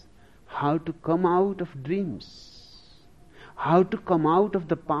is how to come out of dreams, how to come out of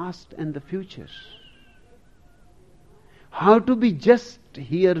the past and the future, how to be just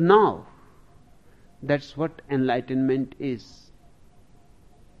here now. That's what enlightenment is.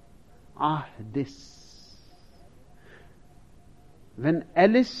 This. When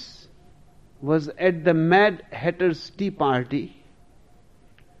Alice was at the Mad Hatter's tea party,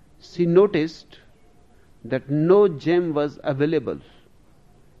 she noticed that no jam was available.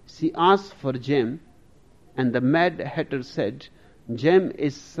 She asked for jam, and the Mad Hatter said, jam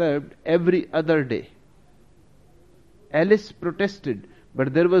is served every other day. Alice protested,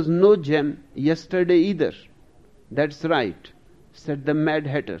 but there was no jam yesterday either. That's right, said the Mad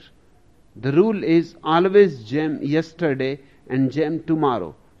Hatter. The rule is always jam yesterday and jam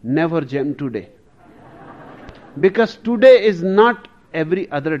tomorrow, never jam today. Because today is not every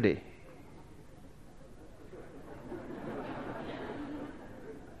other day.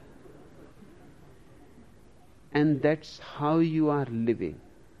 And that's how you are living.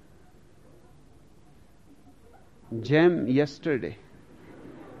 Jam yesterday,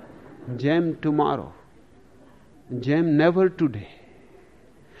 jam tomorrow, jam never today.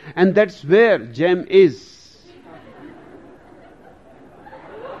 And that's where jam is.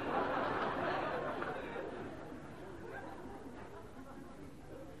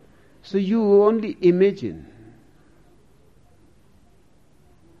 So you only imagine.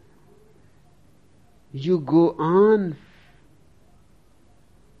 You go on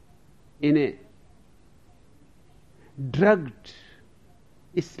in a drugged,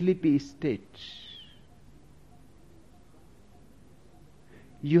 sleepy state.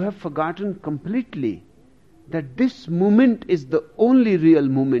 You have forgotten completely that this moment is the only real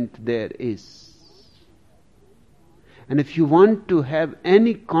moment there is. And if you want to have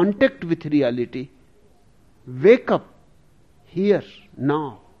any contact with reality, wake up here,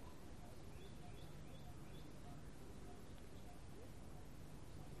 now.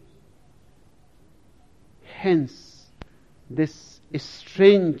 Hence, this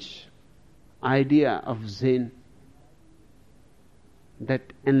strange idea of Zen, that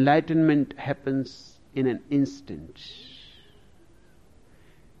enlightenment happens in an instant.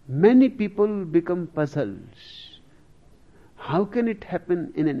 Many people become puzzled. How can it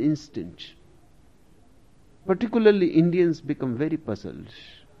happen in an instant? Particularly Indians become very puzzled,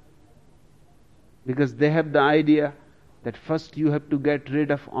 because they have the idea that first you have to get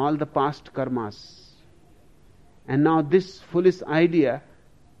rid of all the past karmas. And now this foolish idea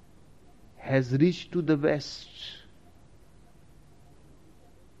has reached to the West.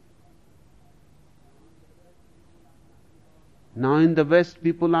 Now in the West,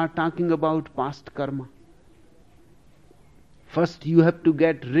 people are talking about past karma. First you have to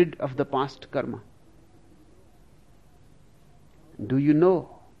get rid of the past karma. Do you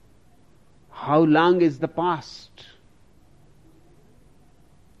know how long is the past?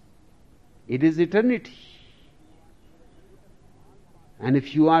 It is eternity. And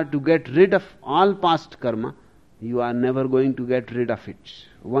if you are to get rid of all past karma, you are never going to get rid of it.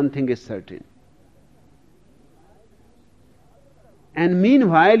 One thing is certain. And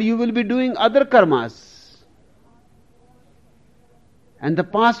meanwhile, you will be doing other karmas. And the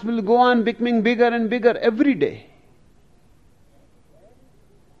past will go on becoming bigger and bigger every day.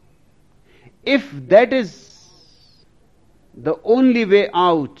 If that is the only way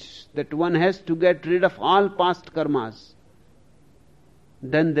out, that one has to get rid of all past karmas,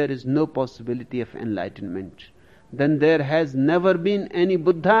 then there is no possibility of enlightenment. Then there has never been any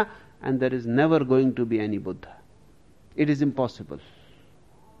Buddha, and there is never going to be any Buddha. It is impossible.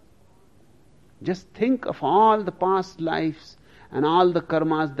 Just think of all the past lives and all the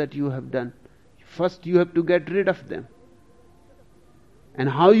karmas that you have done. First you have to get rid of them. And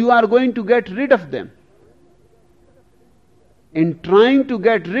how you are going to get rid of them? In trying to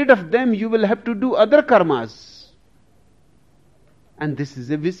get rid of them, you will have to do other karmas. And this is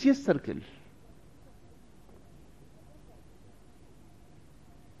a vicious circle.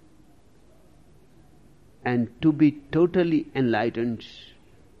 And to be totally enlightened,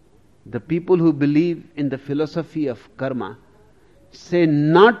 the people who believe in the philosophy of karma say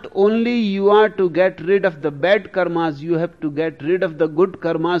not only you are to get rid of the bad karmas, you have to get rid of the good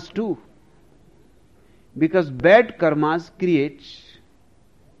karmas too. Because bad karmas create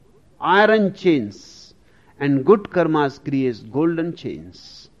iron chains and good karmas create golden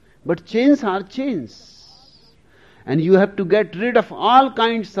chains. But chains are chains. And you have to get rid of all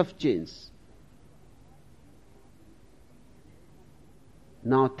kinds of chains.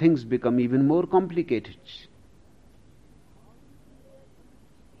 Now things become even more complicated.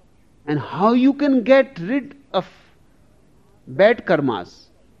 And how you can get rid of bad karmas?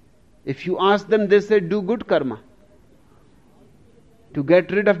 If you ask them, they say do good karma to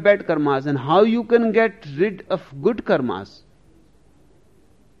get rid of bad karmas. And how you can get rid of good karmas?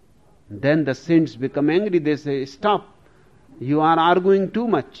 Then the saints become angry. They say, stop, you are arguing too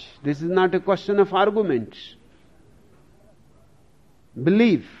much. This is not a question of argument.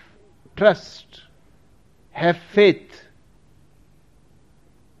 Believe, trust, have faith.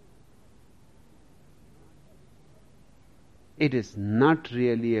 It is not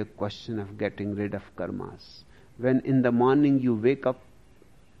really a question of getting rid of karmas. When in the morning you wake up,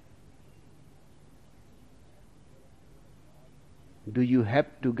 do you have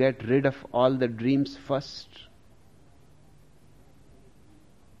to get rid of all the dreams first?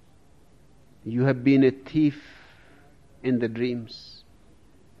 You have been a thief in the dreams,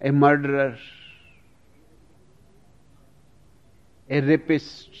 a murderer, a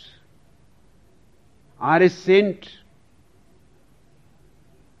rapist, or a saint.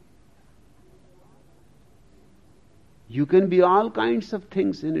 You can be all kinds of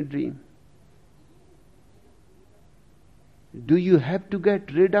things in a dream. Do you have to get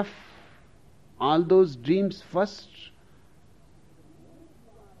rid of all those dreams first?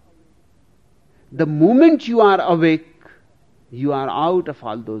 The moment you are awake, you are out of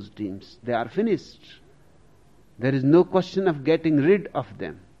all those dreams. They are finished. There is no question of getting rid of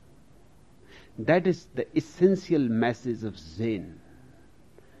them. That is the essential message of Zen.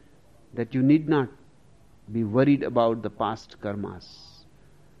 That you need not be worried about the past karmas.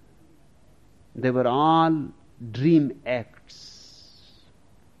 They were all dream acts.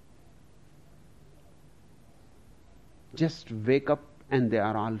 Just wake up and they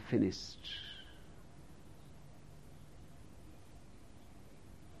are all finished.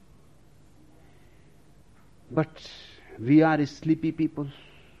 But We are sleepy people,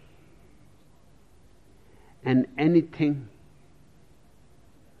 and anything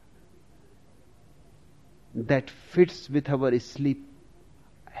that fits with our sleep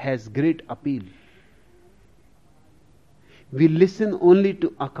has great appeal. We listen only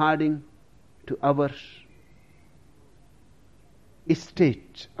to according to our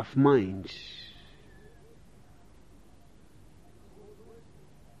state of mind.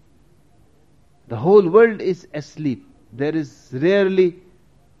 The whole world is asleep. There is rarely,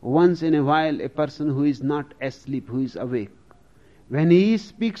 once in a while, a person who is not asleep, who is awake. When he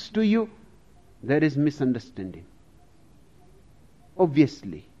speaks to you, there is misunderstanding.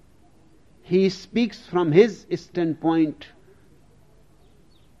 Obviously, he speaks from his standpoint,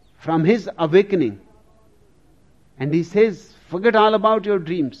 from his awakening, and he says, forget all about your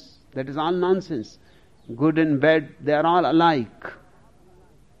dreams. That is all nonsense. Good and bad, they are all alike.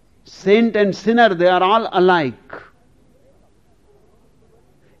 Saint and sinner, they are all alike.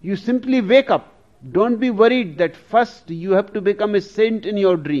 You simply wake up. Don't be worried that first you have to become a saint in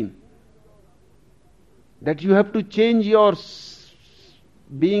your dream. That you have to change your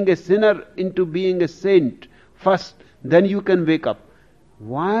being a sinner into being a saint first, then you can wake up.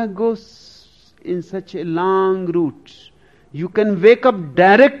 Why go in such a long route? You can wake up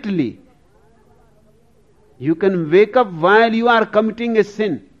directly. You can wake up while you are committing a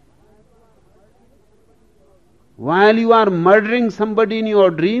sin. While you are murdering somebody in your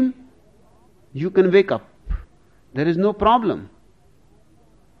dream, you can wake up. There is no problem.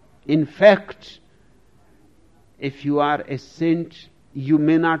 In fact, if you are a saint, you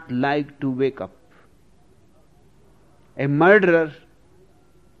may not like to wake up. A murderer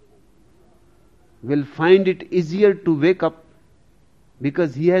will find it easier to wake up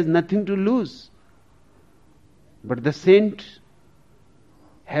because he has nothing to lose. But the saint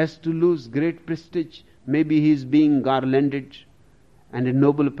has to lose great prestige. Maybe he is being garlanded and a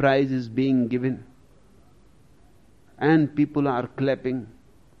Nobel Prize is being given, and people are clapping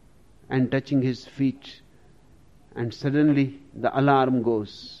and touching his feet, and suddenly the alarm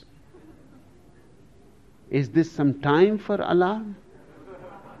goes. Is this some time for alarm?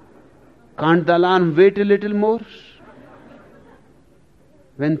 Can't the alarm wait a little more?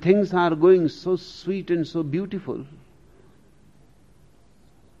 When things are going so sweet and so beautiful,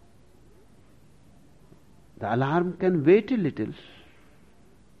 the alarm can wait a little.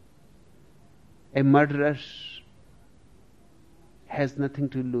 A murderer has nothing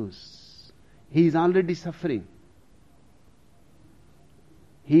to lose. He is already suffering.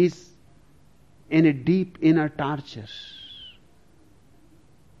 He is in a deep inner torture.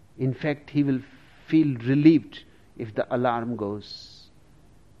 In fact, he will feel relieved if the alarm goes.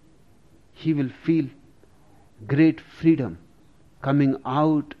 He will feel great freedom coming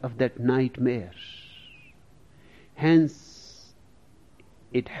out of that nightmare. Hence,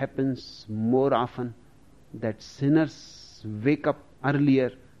 it happens more often that sinners wake up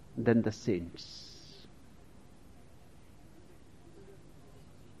earlier than the saints.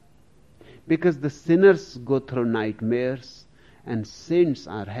 Because the sinners go through nightmares and saints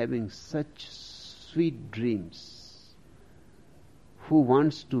are having such sweet dreams. Who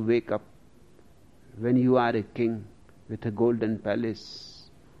wants to wake up when you are a king with a golden palace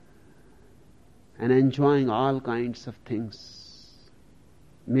and enjoying all kinds of things?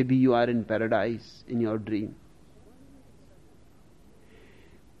 Maybe you are in paradise in your dream.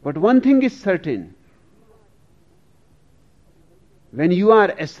 But one thing is certain. When you are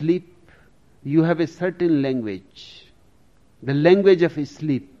asleep, you have a certain language, the language of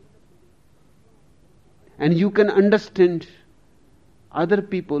sleep. And you can understand other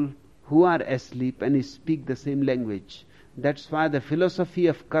people who are asleep and speak the same language. That's why the philosophy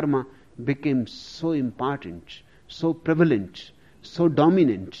of karma became so important, so prevalent, so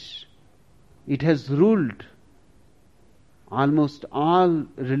dominant. It has ruled almost all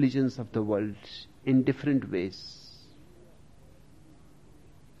religions of the world in different ways.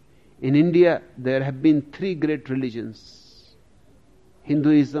 In India, there have been 3 great religions: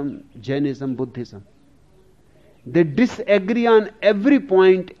 Hinduism, Jainism, Buddhism. They disagree on every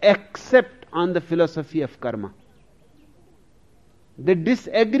point except on the philosophy of karma. They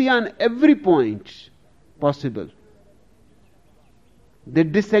disagree on every point possible. They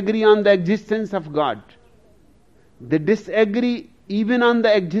disagree on the existence of God. They disagree even on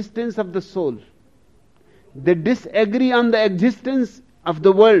the existence of the soul. They disagree on the existence of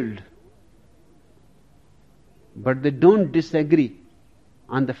the world. But they don't disagree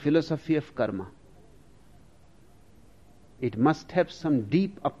on the philosophy of karma. It must have some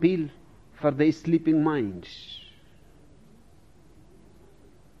deep appeal for the sleeping mind.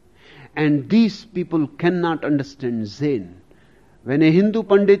 And these people cannot understand Zen. When a Hindu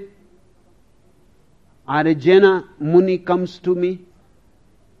Pandit or a Jaina Muni comes to me,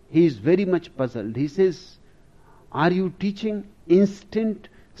 he is very much puzzled. He says, are you teaching instant,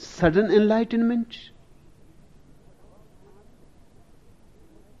 sudden enlightenment?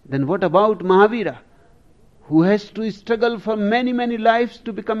 Then what about Mahavira, who has to struggle for many, many lives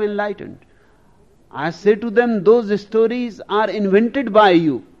to become enlightened? I say to them, those stories are invented by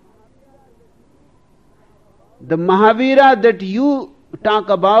you. The Mahavira that you talk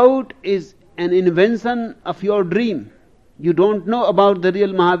about is an invention of your dream. You don't know about the real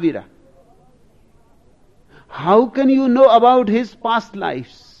Mahavira. How can you know about his past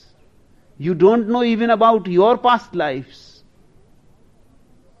lives? You don't know even about your past lives.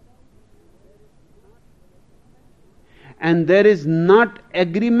 And there is not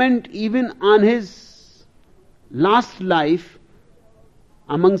agreement even on his last life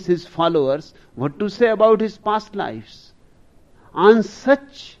amongst his followers, what to say about his past lives. On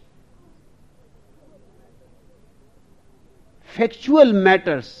such factual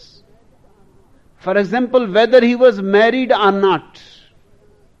matters, for example, whether he was married or not,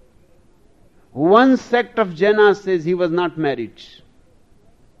 one sect of Jaina says he was not married.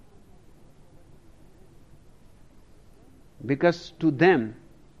 Because to them,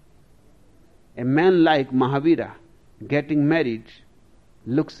 a man like Mahavira getting married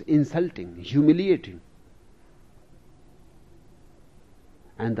looks insulting, humiliating.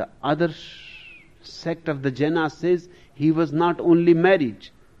 And the other sect of the Jaina says he was not only married,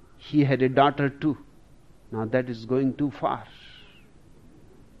 he had a daughter too. Now that is going too far.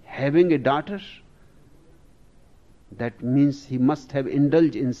 Having a daughter, that means he must have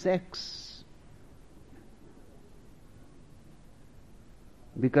indulged in sex.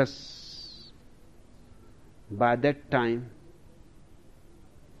 Because by that time,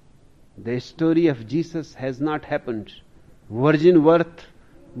 the story of Jesus has not happened. Virgin birth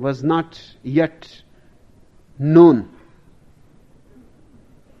was not yet known.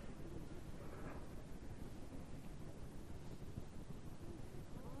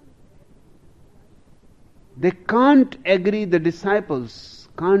 They can't agree, the disciples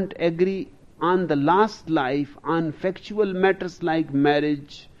can't agree on the last life, on factual matters like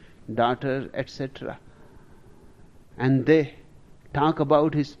marriage, daughter, etc. And they talk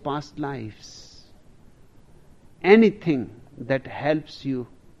about his past lives. Anything that helps you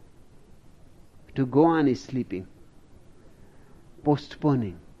to go on sleeping,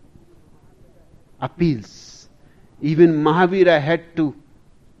 postponing, appeals. Even Mahavira had to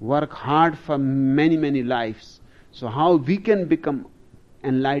work hard for many, many lives. So how we can become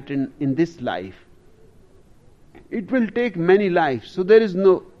enlightened in this life? It will take many lives. So there is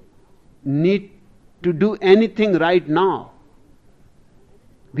no need to do anything right now.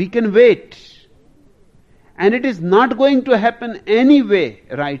 We can wait. And it is not going to happen anyway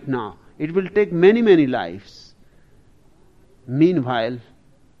right now. It will take many, many lives. Meanwhile,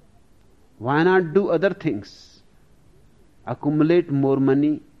 why not do other things? Accumulate more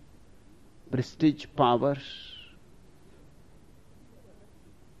money, prestige, power.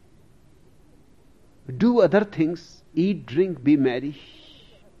 Do other things, eat, drink, be merry.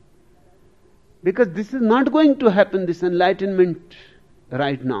 Because this is not going to happen, this enlightenment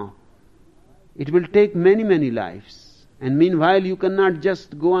right now. It will take many, many lives. And meanwhile, you cannot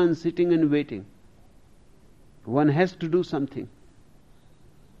just go on sitting and waiting. One has to do something.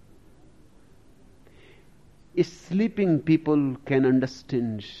 Sleeping people can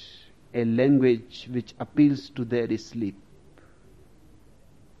understand a language which appeals to their sleep.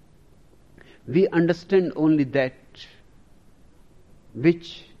 We understand only that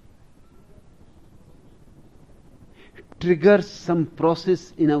which triggers some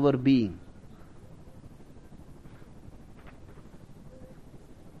process in our being.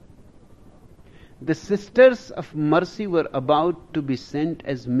 The Sisters of Mercy were about to be sent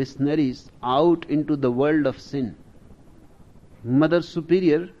as missionaries out into the world of sin. Mother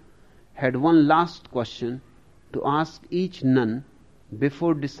Superior had one last question to ask each nun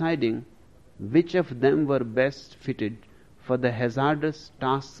before deciding which of them were best fitted for the hazardous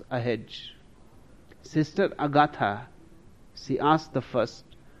tasks ahead. Sister Agatha, she asked the first,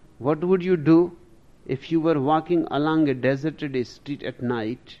 what would you do if you were walking along a deserted street at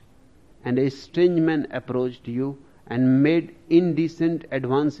night and a strange man approached you and made indecent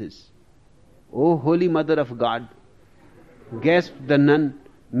advances? O Holy Mother of God, gasped the nun,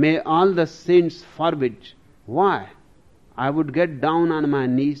 may all the saints forbid. Why? I would get down on my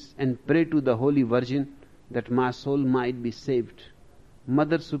knees and pray to the Holy Virgin that my soul might be saved.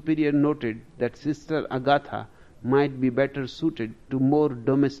 Mother Superior noted that Sister Agatha might be better suited to more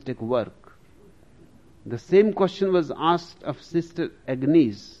domestic work. The same question was asked of Sister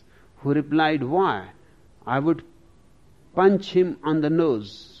Agnes, who replied, "Why? I would punch him on the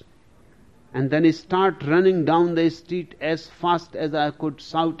nose and then start running down the street as fast as I could,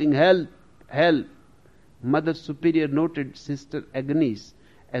 shouting, 'Help! Help!'" Mother Superior noted Sister Agnes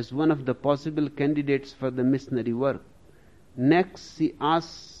as one of the possible candidates for the missionary work. Next, she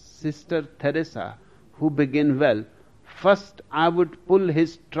asked Sister Teresa, who began well, "First, I would pull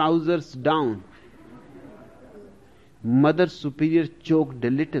his trousers down." Mother Superior choked a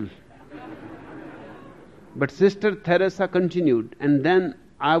little. But Sister Teresa continued, "And then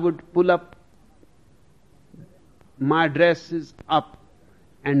I would pull up my dresses up."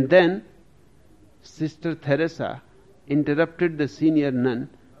 And then Sister Teresa interrupted the senior nun.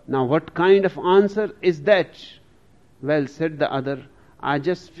 "Now what kind of answer is that?" "Well," said the other, "I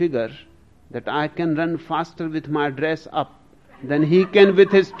just figure that I can run faster with my dress up than he can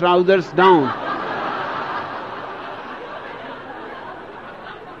with his trousers down."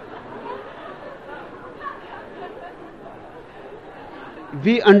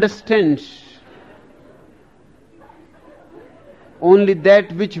 We understand only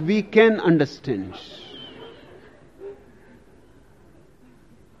that which we can understand.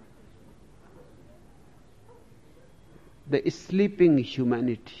 The sleeping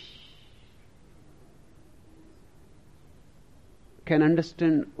humanity can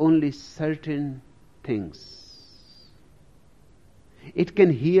understand only certain things. It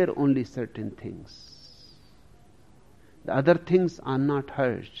can hear only certain things. The other things are not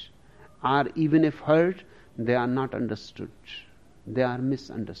heard, or even if heard, they are not understood. They are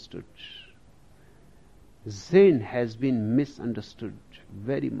misunderstood. Zen has been misunderstood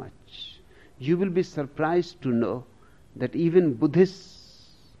very much. You will be surprised to know that even Buddhists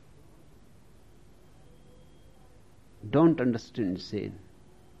don't understand Zen.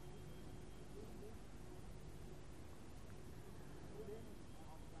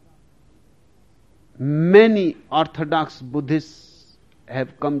 Many Orthodox Buddhists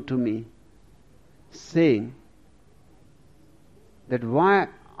have come to me saying that why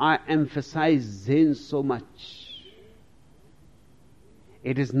I emphasize Zen so much.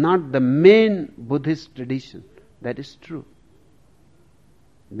 It is not the main Buddhist tradition. That is true.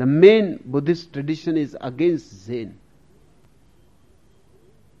 The main Buddhist tradition is against Zen.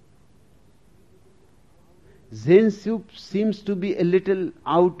 Zen seems to be a little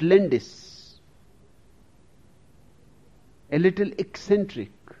outlandish, a little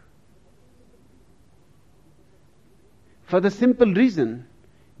eccentric. For the simple reason,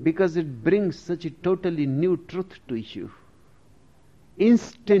 because it brings such a totally new truth to you.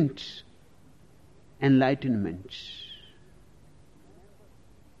 Instant enlightenment.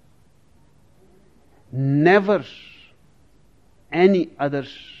 Never any other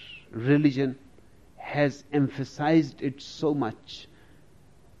religion has emphasized it so much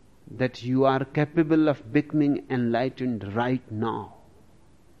that you are capable of becoming enlightened right now.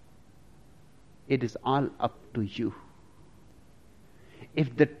 It is all up to you.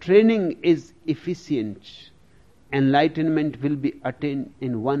 If the training is efficient, enlightenment will be attained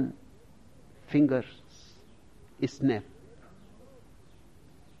in one finger snap.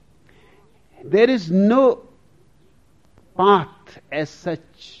 There is no path as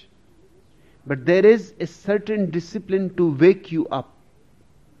such, but there is a certain discipline to wake you up.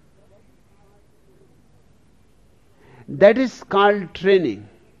 That is called training.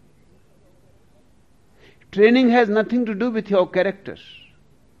 Training has nothing to do with your character,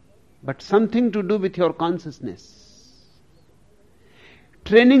 but something to do with your consciousness.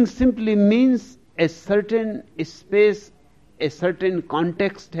 Training simply means a certain space, a certain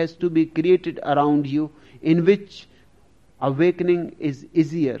context has to be created around you in which awakening is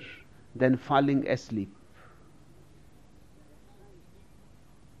easier than falling asleep.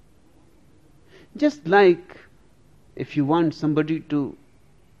 Just like if you want somebody to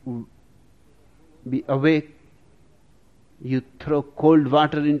be awake, you throw cold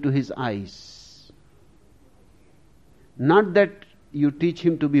water into his eyes. Not that you teach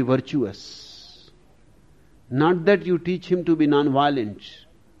him to be virtuous, not that you teach him to be non-violent.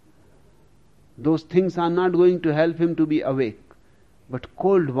 Those things are not going to help him to be awake. But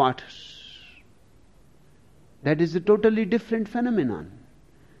cold water, that is a totally different phenomenon.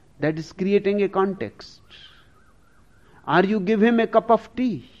 That is creating a context. Or you give him a cup of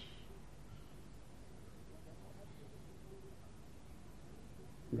tea.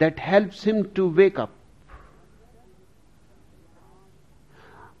 That helps him to wake up.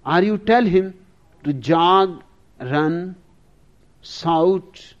 Or you tell him to jog, run,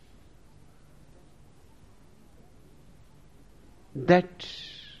 shout, that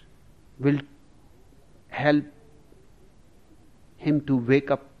will help him to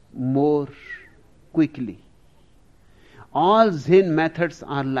wake up more quickly. All Zen methods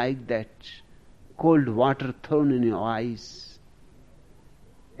are like that. Cold water thrown in your eyes,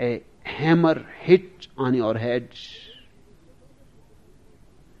 a hammer hit on your head.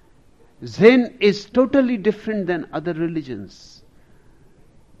 Zen is totally different than other religions.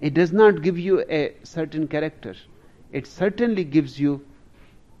 It does not give you a certain character. It certainly gives you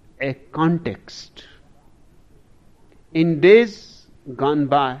a context. In days gone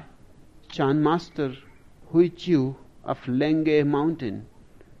by, Chan Master Huichiu of Lenge mountain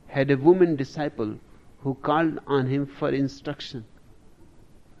had a woman disciple who called on him for instruction.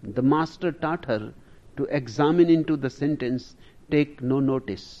 The master taught her to examine into the sentence, "Take no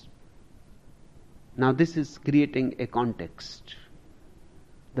notice." Now this is creating a context.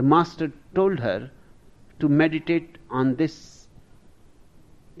 The master told her to meditate on this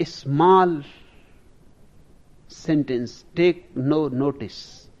small sentence, "Take no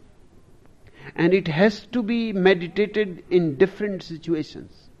notice." And it has to be meditated in different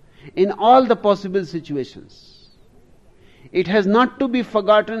situations, in all the possible situations. It has not to be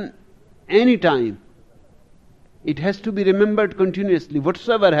forgotten any time. It has to be remembered continuously,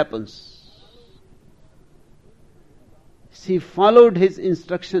 whatsoever happens. She followed his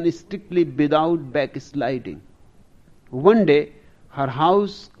instruction strictly without backsliding. One day, her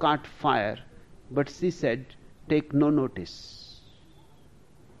house caught fire, but she said, "Take no notice."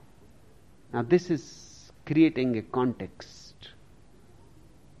 Now this is creating a context.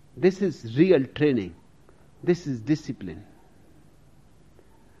 This is real training. This is discipline.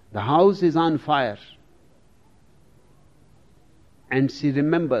 The house is on fire, and she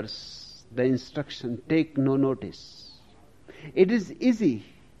remembers the instruction, "Take no notice." It is easy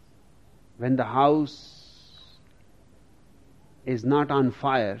when the house is not on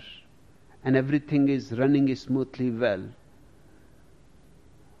fire and everything is running smoothly well,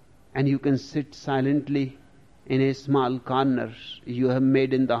 and you can sit silently in a small corner you have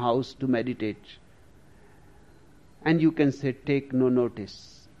made in the house to meditate, and you can say, "Take no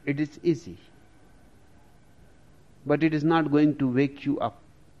notice." It is easy, but it is not going to wake you up.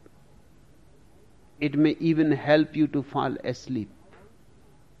 It may even help you to fall asleep.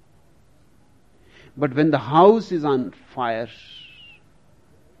 But when the house is on fire,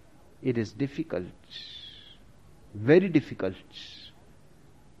 it is difficult, very difficult.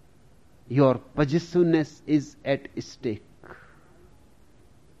 Your possessiveness is at stake.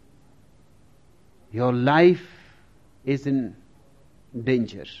 Your life is in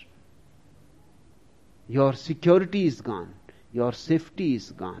danger. Your security is gone. Your safety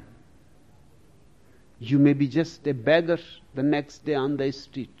is gone. You may be just a beggar the next day on the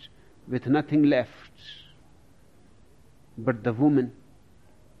street with nothing left. But the woman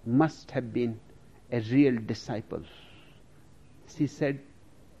must have been a real disciple. She said,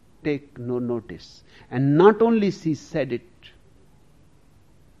 "Take no notice." And not only she said it,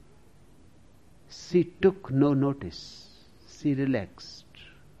 she took no notice. She relaxed,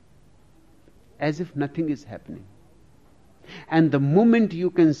 as if nothing is happening. And the moment you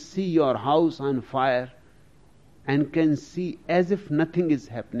can see your house on fire and can see as if nothing is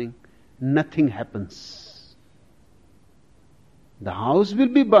happening, nothing happens. The house will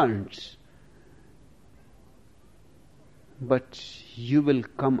be burnt, but you will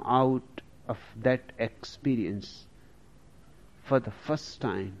come out of that experience for the first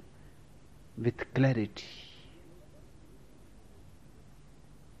time with clarity,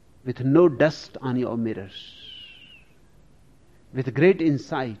 with no dust on your mirrors, with great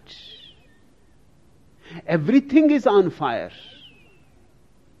insight. Everything is on fire.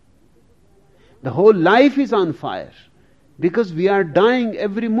 The whole life is on fire because we are dying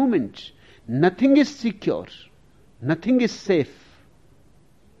every moment. Nothing is secure. Nothing is safe.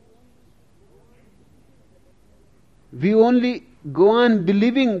 We only go on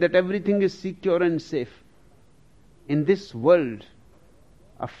believing that everything is secure and safe. In this world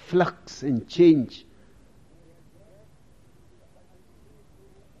of flux and change,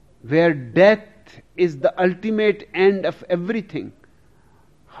 where death is the ultimate end of everything,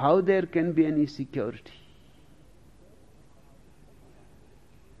 how there can be any security?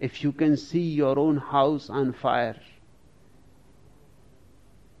 If you can see your own house on fire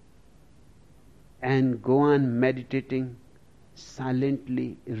and go on meditating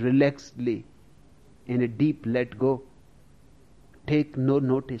silently, relaxedly, in a deep let go, take no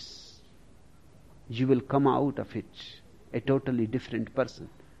notice, you will come out of it a totally different person,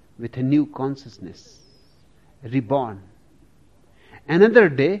 with a new consciousness, reborn. Another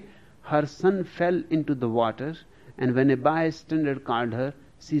day, her son fell into the water, And when a bystander called her,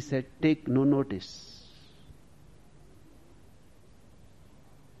 she said, "Take no notice."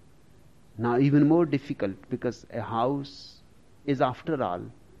 Now even more difficult, because a house is after all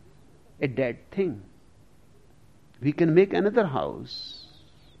a dead thing. We can make another house.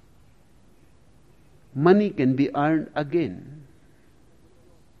 Money can be earned again.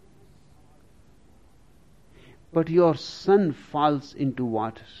 But your son falls into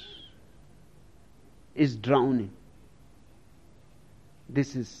water, is drowning.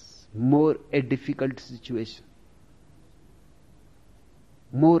 This is more a difficult situation,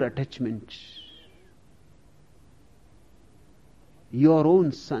 more attachment. Your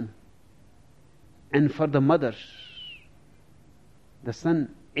own son, and for the mother, the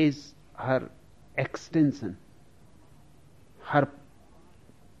son is her extension, her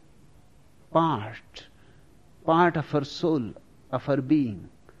part of her soul, of her being.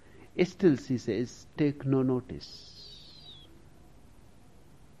 Still she says, "Take no notice."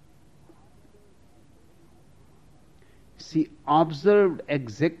 She observed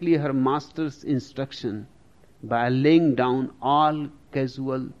exactly her master's instruction by laying down all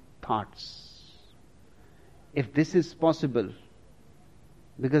casual thoughts. If this is possible,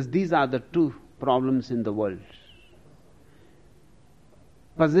 because these are the two problems in the world: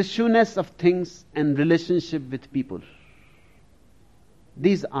 possessiveness of things and relationship with people.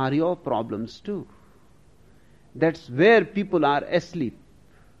 These are your problems too. That's where people are asleep.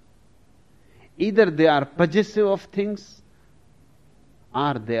 Either they are possessive of things,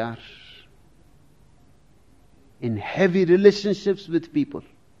 or they are in heavy relationships with people.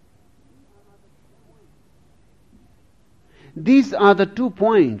 These are the 2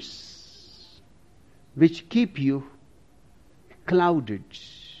 points which keep you clouded,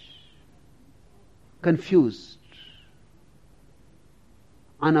 confused,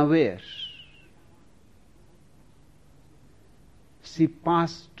 unaware. She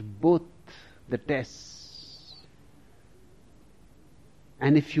passed both the tests.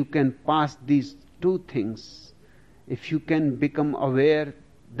 And if you can pass these 2 things, if you can become aware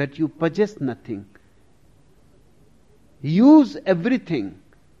that you possess nothing, use everything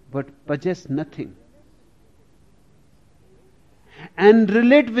but possess nothing, and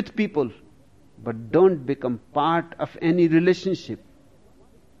relate with people, but don't become part of any relationship.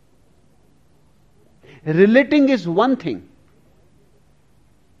 Relating is one thing,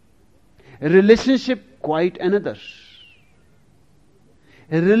 relationship quite another.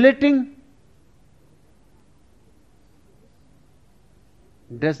 Relating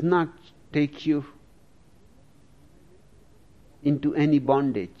does not take you into any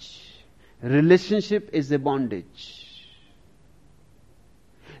bondage. Relationship is a bondage.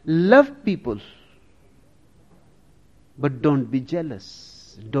 Love people, but don't be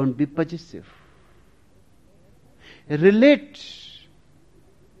jealous, don't be possessive. Relate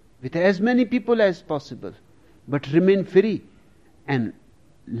with as many people as possible, but remain free, and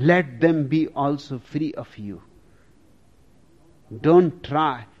let them be also free of you. Don't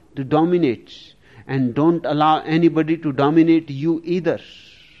try to dominate, and don't allow anybody to dominate you either.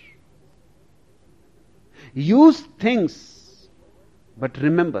 Use things, but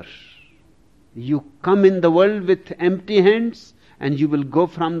remember, you come in the world with empty hands, and you will go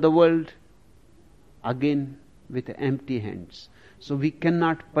from the world again with empty hands. So we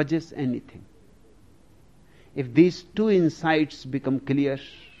cannot possess anything. If these 2 insights become clear,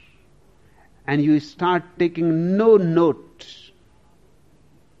 and you start taking no note,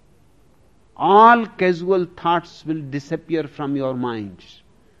 all casual thoughts will disappear from your mind.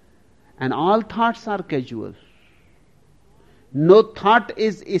 And all thoughts are casual. No thought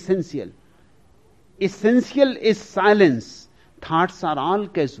is essential. Essential is silence. Thoughts are all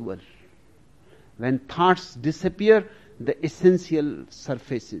casual. When thoughts disappear, the essential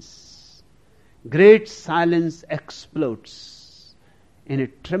surfaces. Great silence explodes in a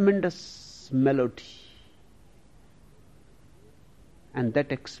tremendous melody. And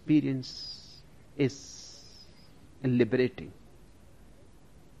that experience is liberating.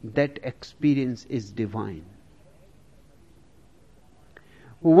 That experience is divine.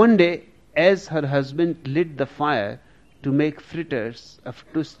 One day, as her husband lit the fire to make fritters of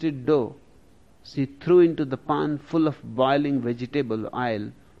twisted dough, she threw into the pan full of boiling vegetable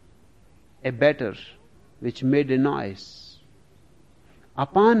oil a batter which made a noise.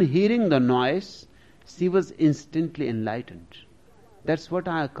 Upon hearing the noise, she was instantly enlightened. That's what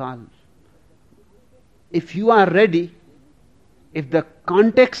I call. If you are ready, if the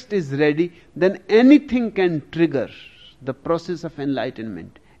context is ready, then anything can trigger the process of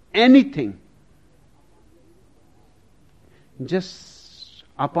enlightenment. Anything. Just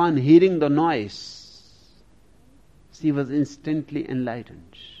upon hearing the noise, she was instantly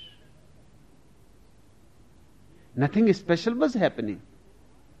enlightened. Nothing special was happening.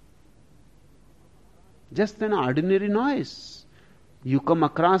 Just an ordinary noise. You come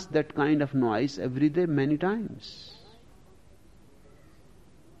across that kind of noise every day, many times.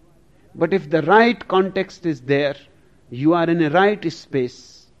 But if the right context is there, you are in a right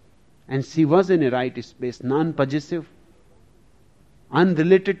space, and she was in a right space, non-possessive,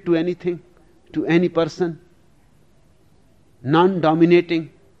 unrelated to anything, to any person,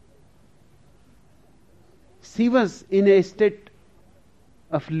 non-dominating. She was in a state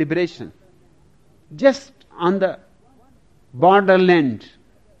of liberation, just on the borderland.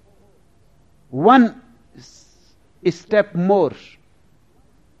 One step more,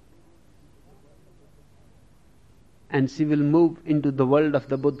 and she will move into the world of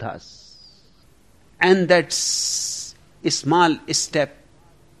the Buddhas. And that small step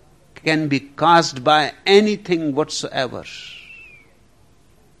can be caused by anything whatsoever.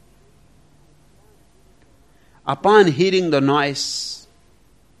 Upon hearing the noise,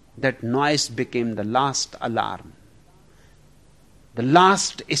 that noise became the last alarm, the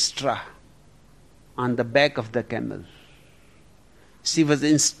last straw on the back of the camel. She was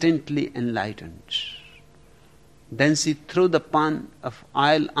instantly enlightened. Then she threw the pan of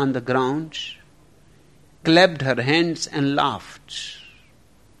oil on the ground, clapped her hands and laughed.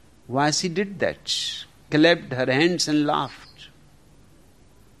 Why she did that? Clapped her hands and laughed.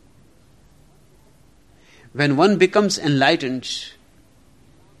 When one becomes enlightened,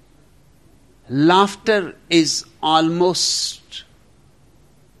 laughter is almost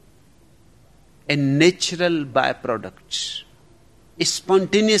a natural byproduct.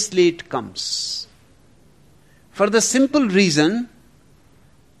 Spontaneously it comes. For the simple reason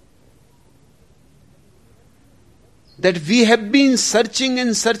that we have been searching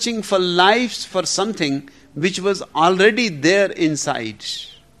and searching for lives for something which was already there inside.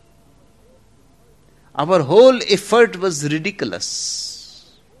 Our whole effort was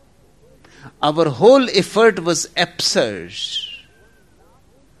ridiculous. Our whole effort was absurd.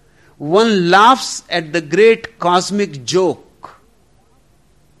 One laughs at the great cosmic joke.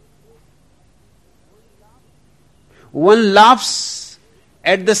 One laughs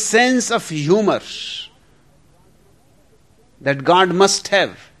at the sense of humor that God must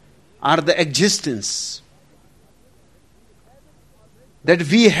have, or the existence. That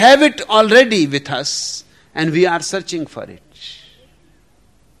we have it already with us and we are searching for it.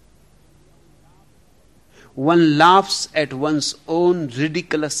 One laughs at one's own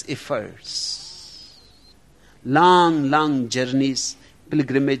ridiculous efforts. Long journeys,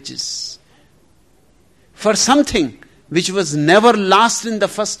 pilgrimages, for something which was never lost in the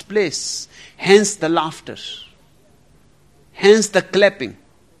first place. Hence the laughter. Hence the clapping.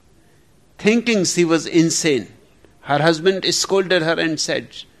 Thinking she was insane. Her husband scolded her and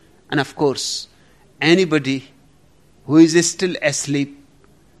said, and of course, anybody who is still asleep,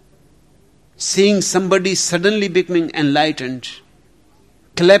 seeing somebody suddenly becoming enlightened,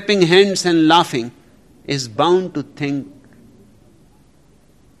 clapping hands and laughing, is bound to think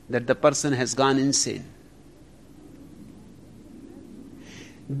that the person has gone insane.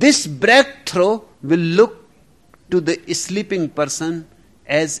 This breakthrough will look to the sleeping person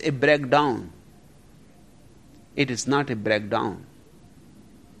as a breakdown. It is not a breakdown.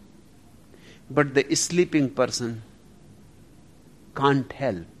 But the sleeping person can't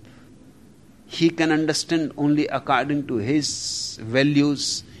help. He can understand only according to his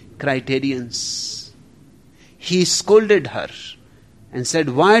values, criterions. He scolded her and said,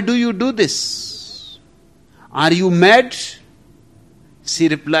 "Why do you do this? Are you mad?" She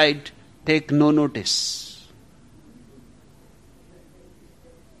replied, "Take no notice."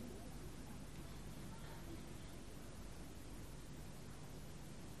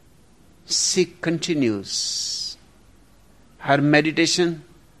 She continues. Her meditation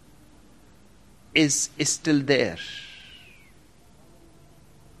is still there.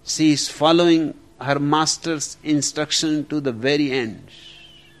 She is following her master's instruction to the very end.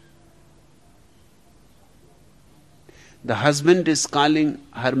 The husband is calling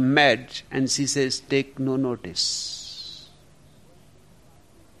her mad and she says, "Take no notice."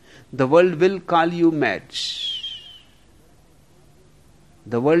 The world will call you mad.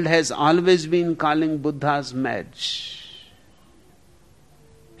 The world has always been calling Buddhas mad.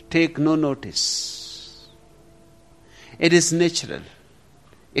 Take no notice. It is natural.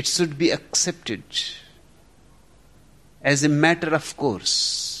 It should be accepted as a matter of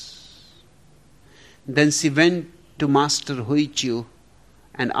course. Then she went to Master Huichu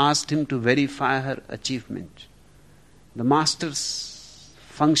and asked him to verify her achievement. The master's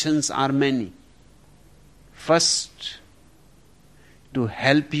functions are many. First, to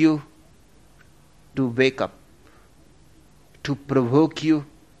help you to wake up, to provoke you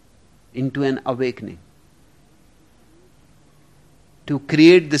into an awakening, to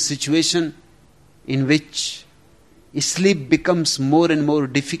create the situation in which sleep becomes more and more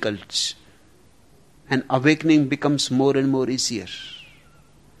difficult and awakening becomes more and more easier.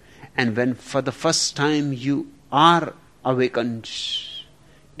 And when for the first time you are awakened,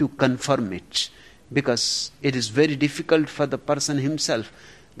 to confirm it, because it is very difficult for the person himself.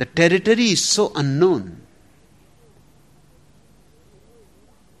 The territory is so unknown.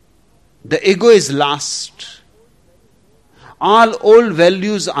 The ego is lost. All old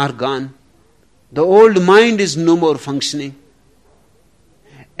values are gone. The old mind is no more functioning.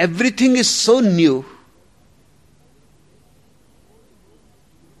 Everything is so new.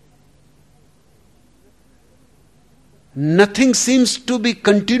 Nothing seems to be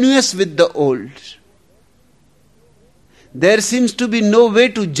continuous with the old. There seems to be no way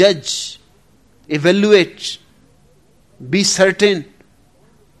to judge, evaluate, be certain.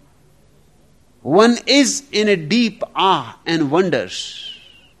 One is in a deep awe and wonder.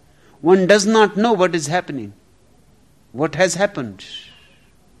 One does not know what is happening, what has happened,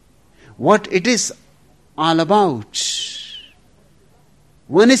 what it is all about.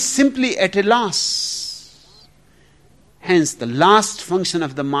 One is simply at a loss. Hence, the last function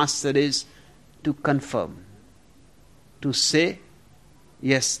of the master is to confirm, to say,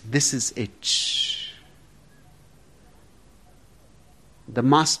 yes, this is it. The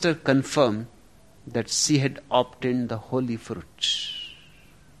master confirmed that she had obtained the holy fruit.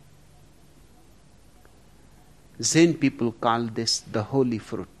 Zen people call this the holy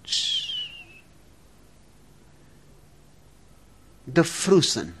fruit. The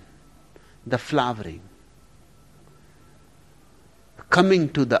fruition, the flowering, coming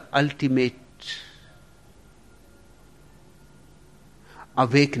to the ultimate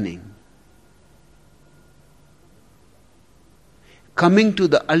awakening, coming to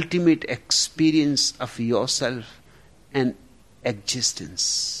the ultimate experience of yourself and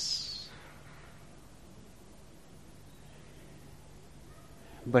existence.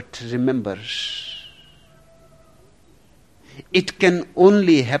 But remember, it can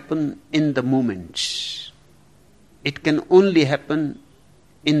only happen in the moment. It can only happen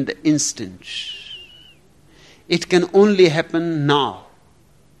in the instant. It can only happen now.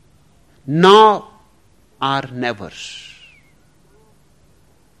 Now or never.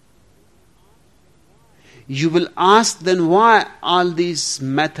 You will ask then, why all these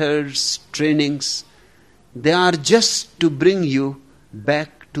methods, trainings? They are just to bring you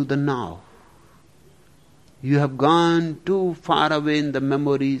back to the now. You have gone too far away in the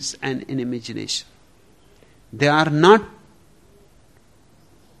memories and in imagination. They are not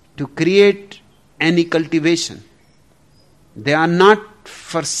to create any cultivation. They are not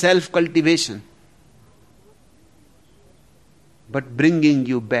for self-cultivation, but bringing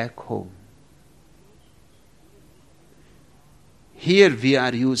you back home. Here we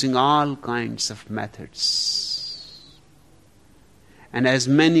are using all kinds of methods. And as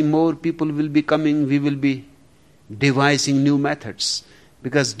many more people will be coming, we will be devising new methods,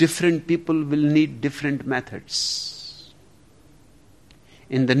 because different people will need different methods.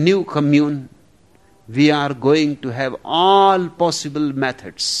 In the new commune, we are going to have all possible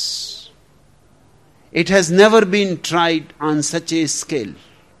methods. It has never been tried on such a scale.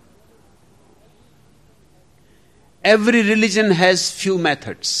 Every religion has few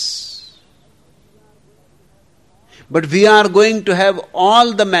methods. But we are going to have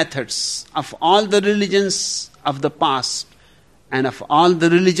all the methods of all the religions of the past and of all the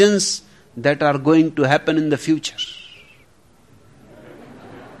religions that are going to happen in the future.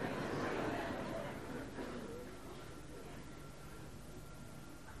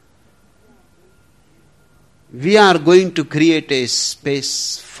 We are going to create a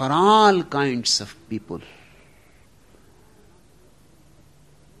space for all kinds of people,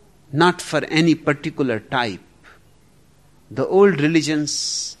 not for any particular type. The old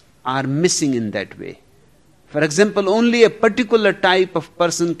religions are missing in that way. For example, only a particular type of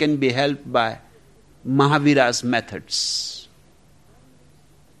person can be helped by Mahavira's methods.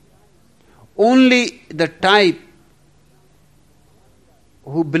 Only the type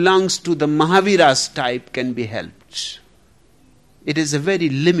who belongs to the Mahavira's type can be helped. It is a very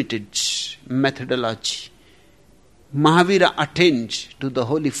limited methodology. Mahavira attained to the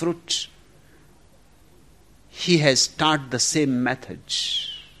holy fruit. He has taught the same method.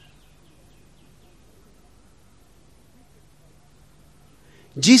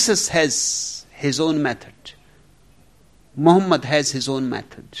 Jesus has his own method. Muhammad has his own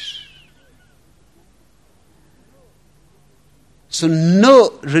method. So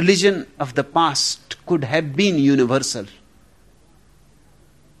no religion of the past could have been universal,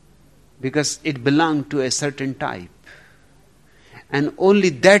 because it belonged to a certain type. And only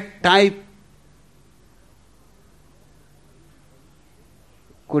that type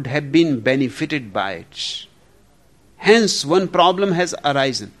could have been benefited by it. Hence, one problem has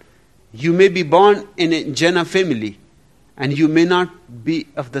arisen. You may be born in a Jaina family, and you may not be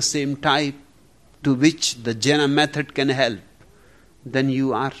of the same type to which the Jaina method can help. Then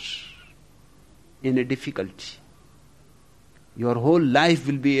you are in a difficulty. Your whole life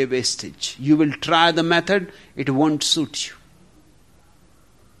will be a wastage. You will try the method, it won't suit you.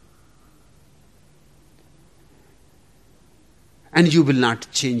 And you will not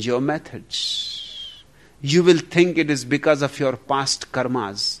change your methods. You will think it is because of your past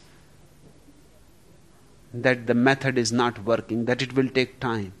karmas that the method is not working, that it will take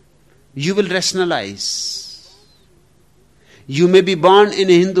time. You will rationalize. You may be born in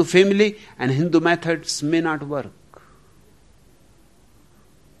a Hindu family and Hindu methods may not work.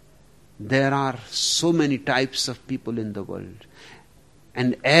 There are so many types of people in the world.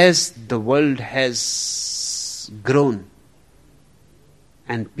 And as the world has grown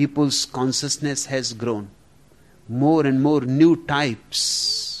and people's consciousness has grown, more and more new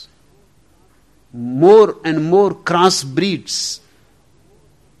types, more and more crossbreeds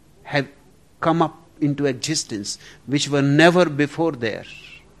have come up into existence, which were never before there,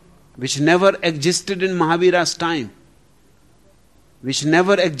 which never existed in Mahavira's time, which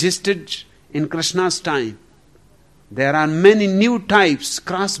never existed in Krishna's time. There are many new types,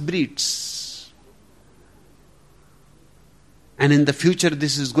 crossbreeds. And in the future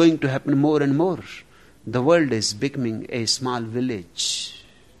this is going to happen more and more. The world is becoming a small village.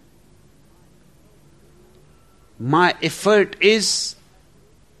 My effort is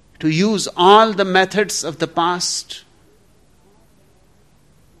to use all the methods of the past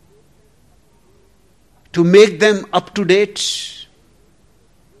to make them up to date,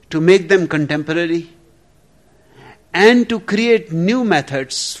 to make them contemporary, and to create new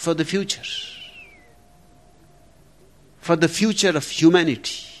methods for the future of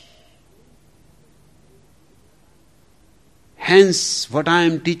humanity. Hence, what I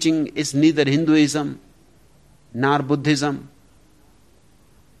am teaching is neither Hinduism, nor Buddhism,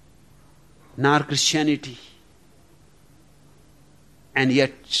 nor Christianity. And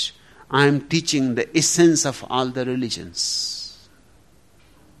yet, I am teaching the essence of all the religions.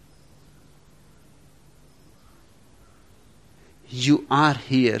 You are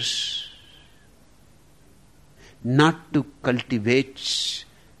here not to cultivate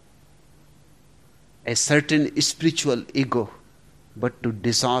a certain spiritual ego, but to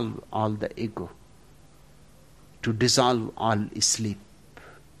dissolve all the ego, to dissolve all sleep.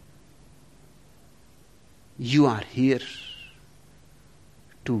 You are here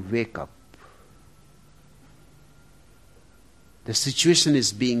to wake up. The situation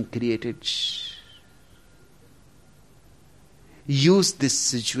is being created. Use this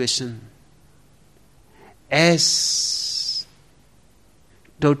situation as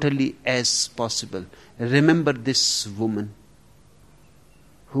totally as possible. Remember this woman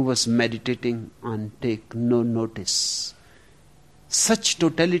who was meditating on take no notice. Such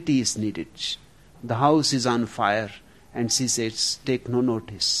totality is needed. The house is on fire and she says, take no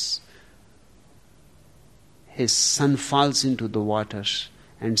notice. His son falls into the water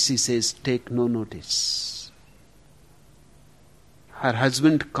and she says, take no notice. Her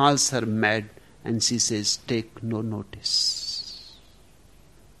husband calls her mad and she says, take no notice.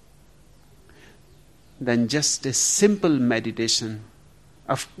 Then just a simple meditation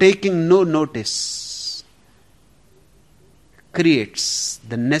of taking no notice creates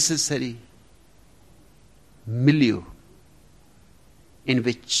the necessary milieu in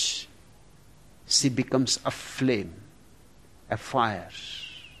which she becomes a flame, a fire.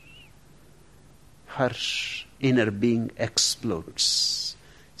 Her inner being explodes.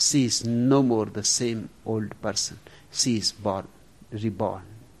 She is no more the same old person. She is reborn.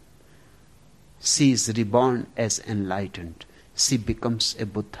 She is reborn as enlightened. She becomes a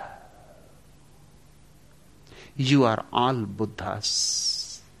Buddha. You are all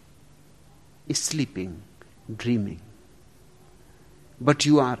Buddhas, sleeping, dreaming. But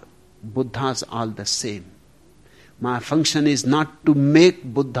you are Buddhas all the same. My function is not to make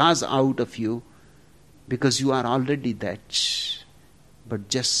Buddhas out of you, because you are already that, but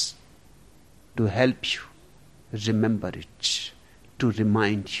just to help you remember it, to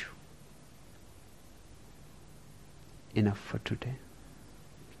remind you. Enough for today.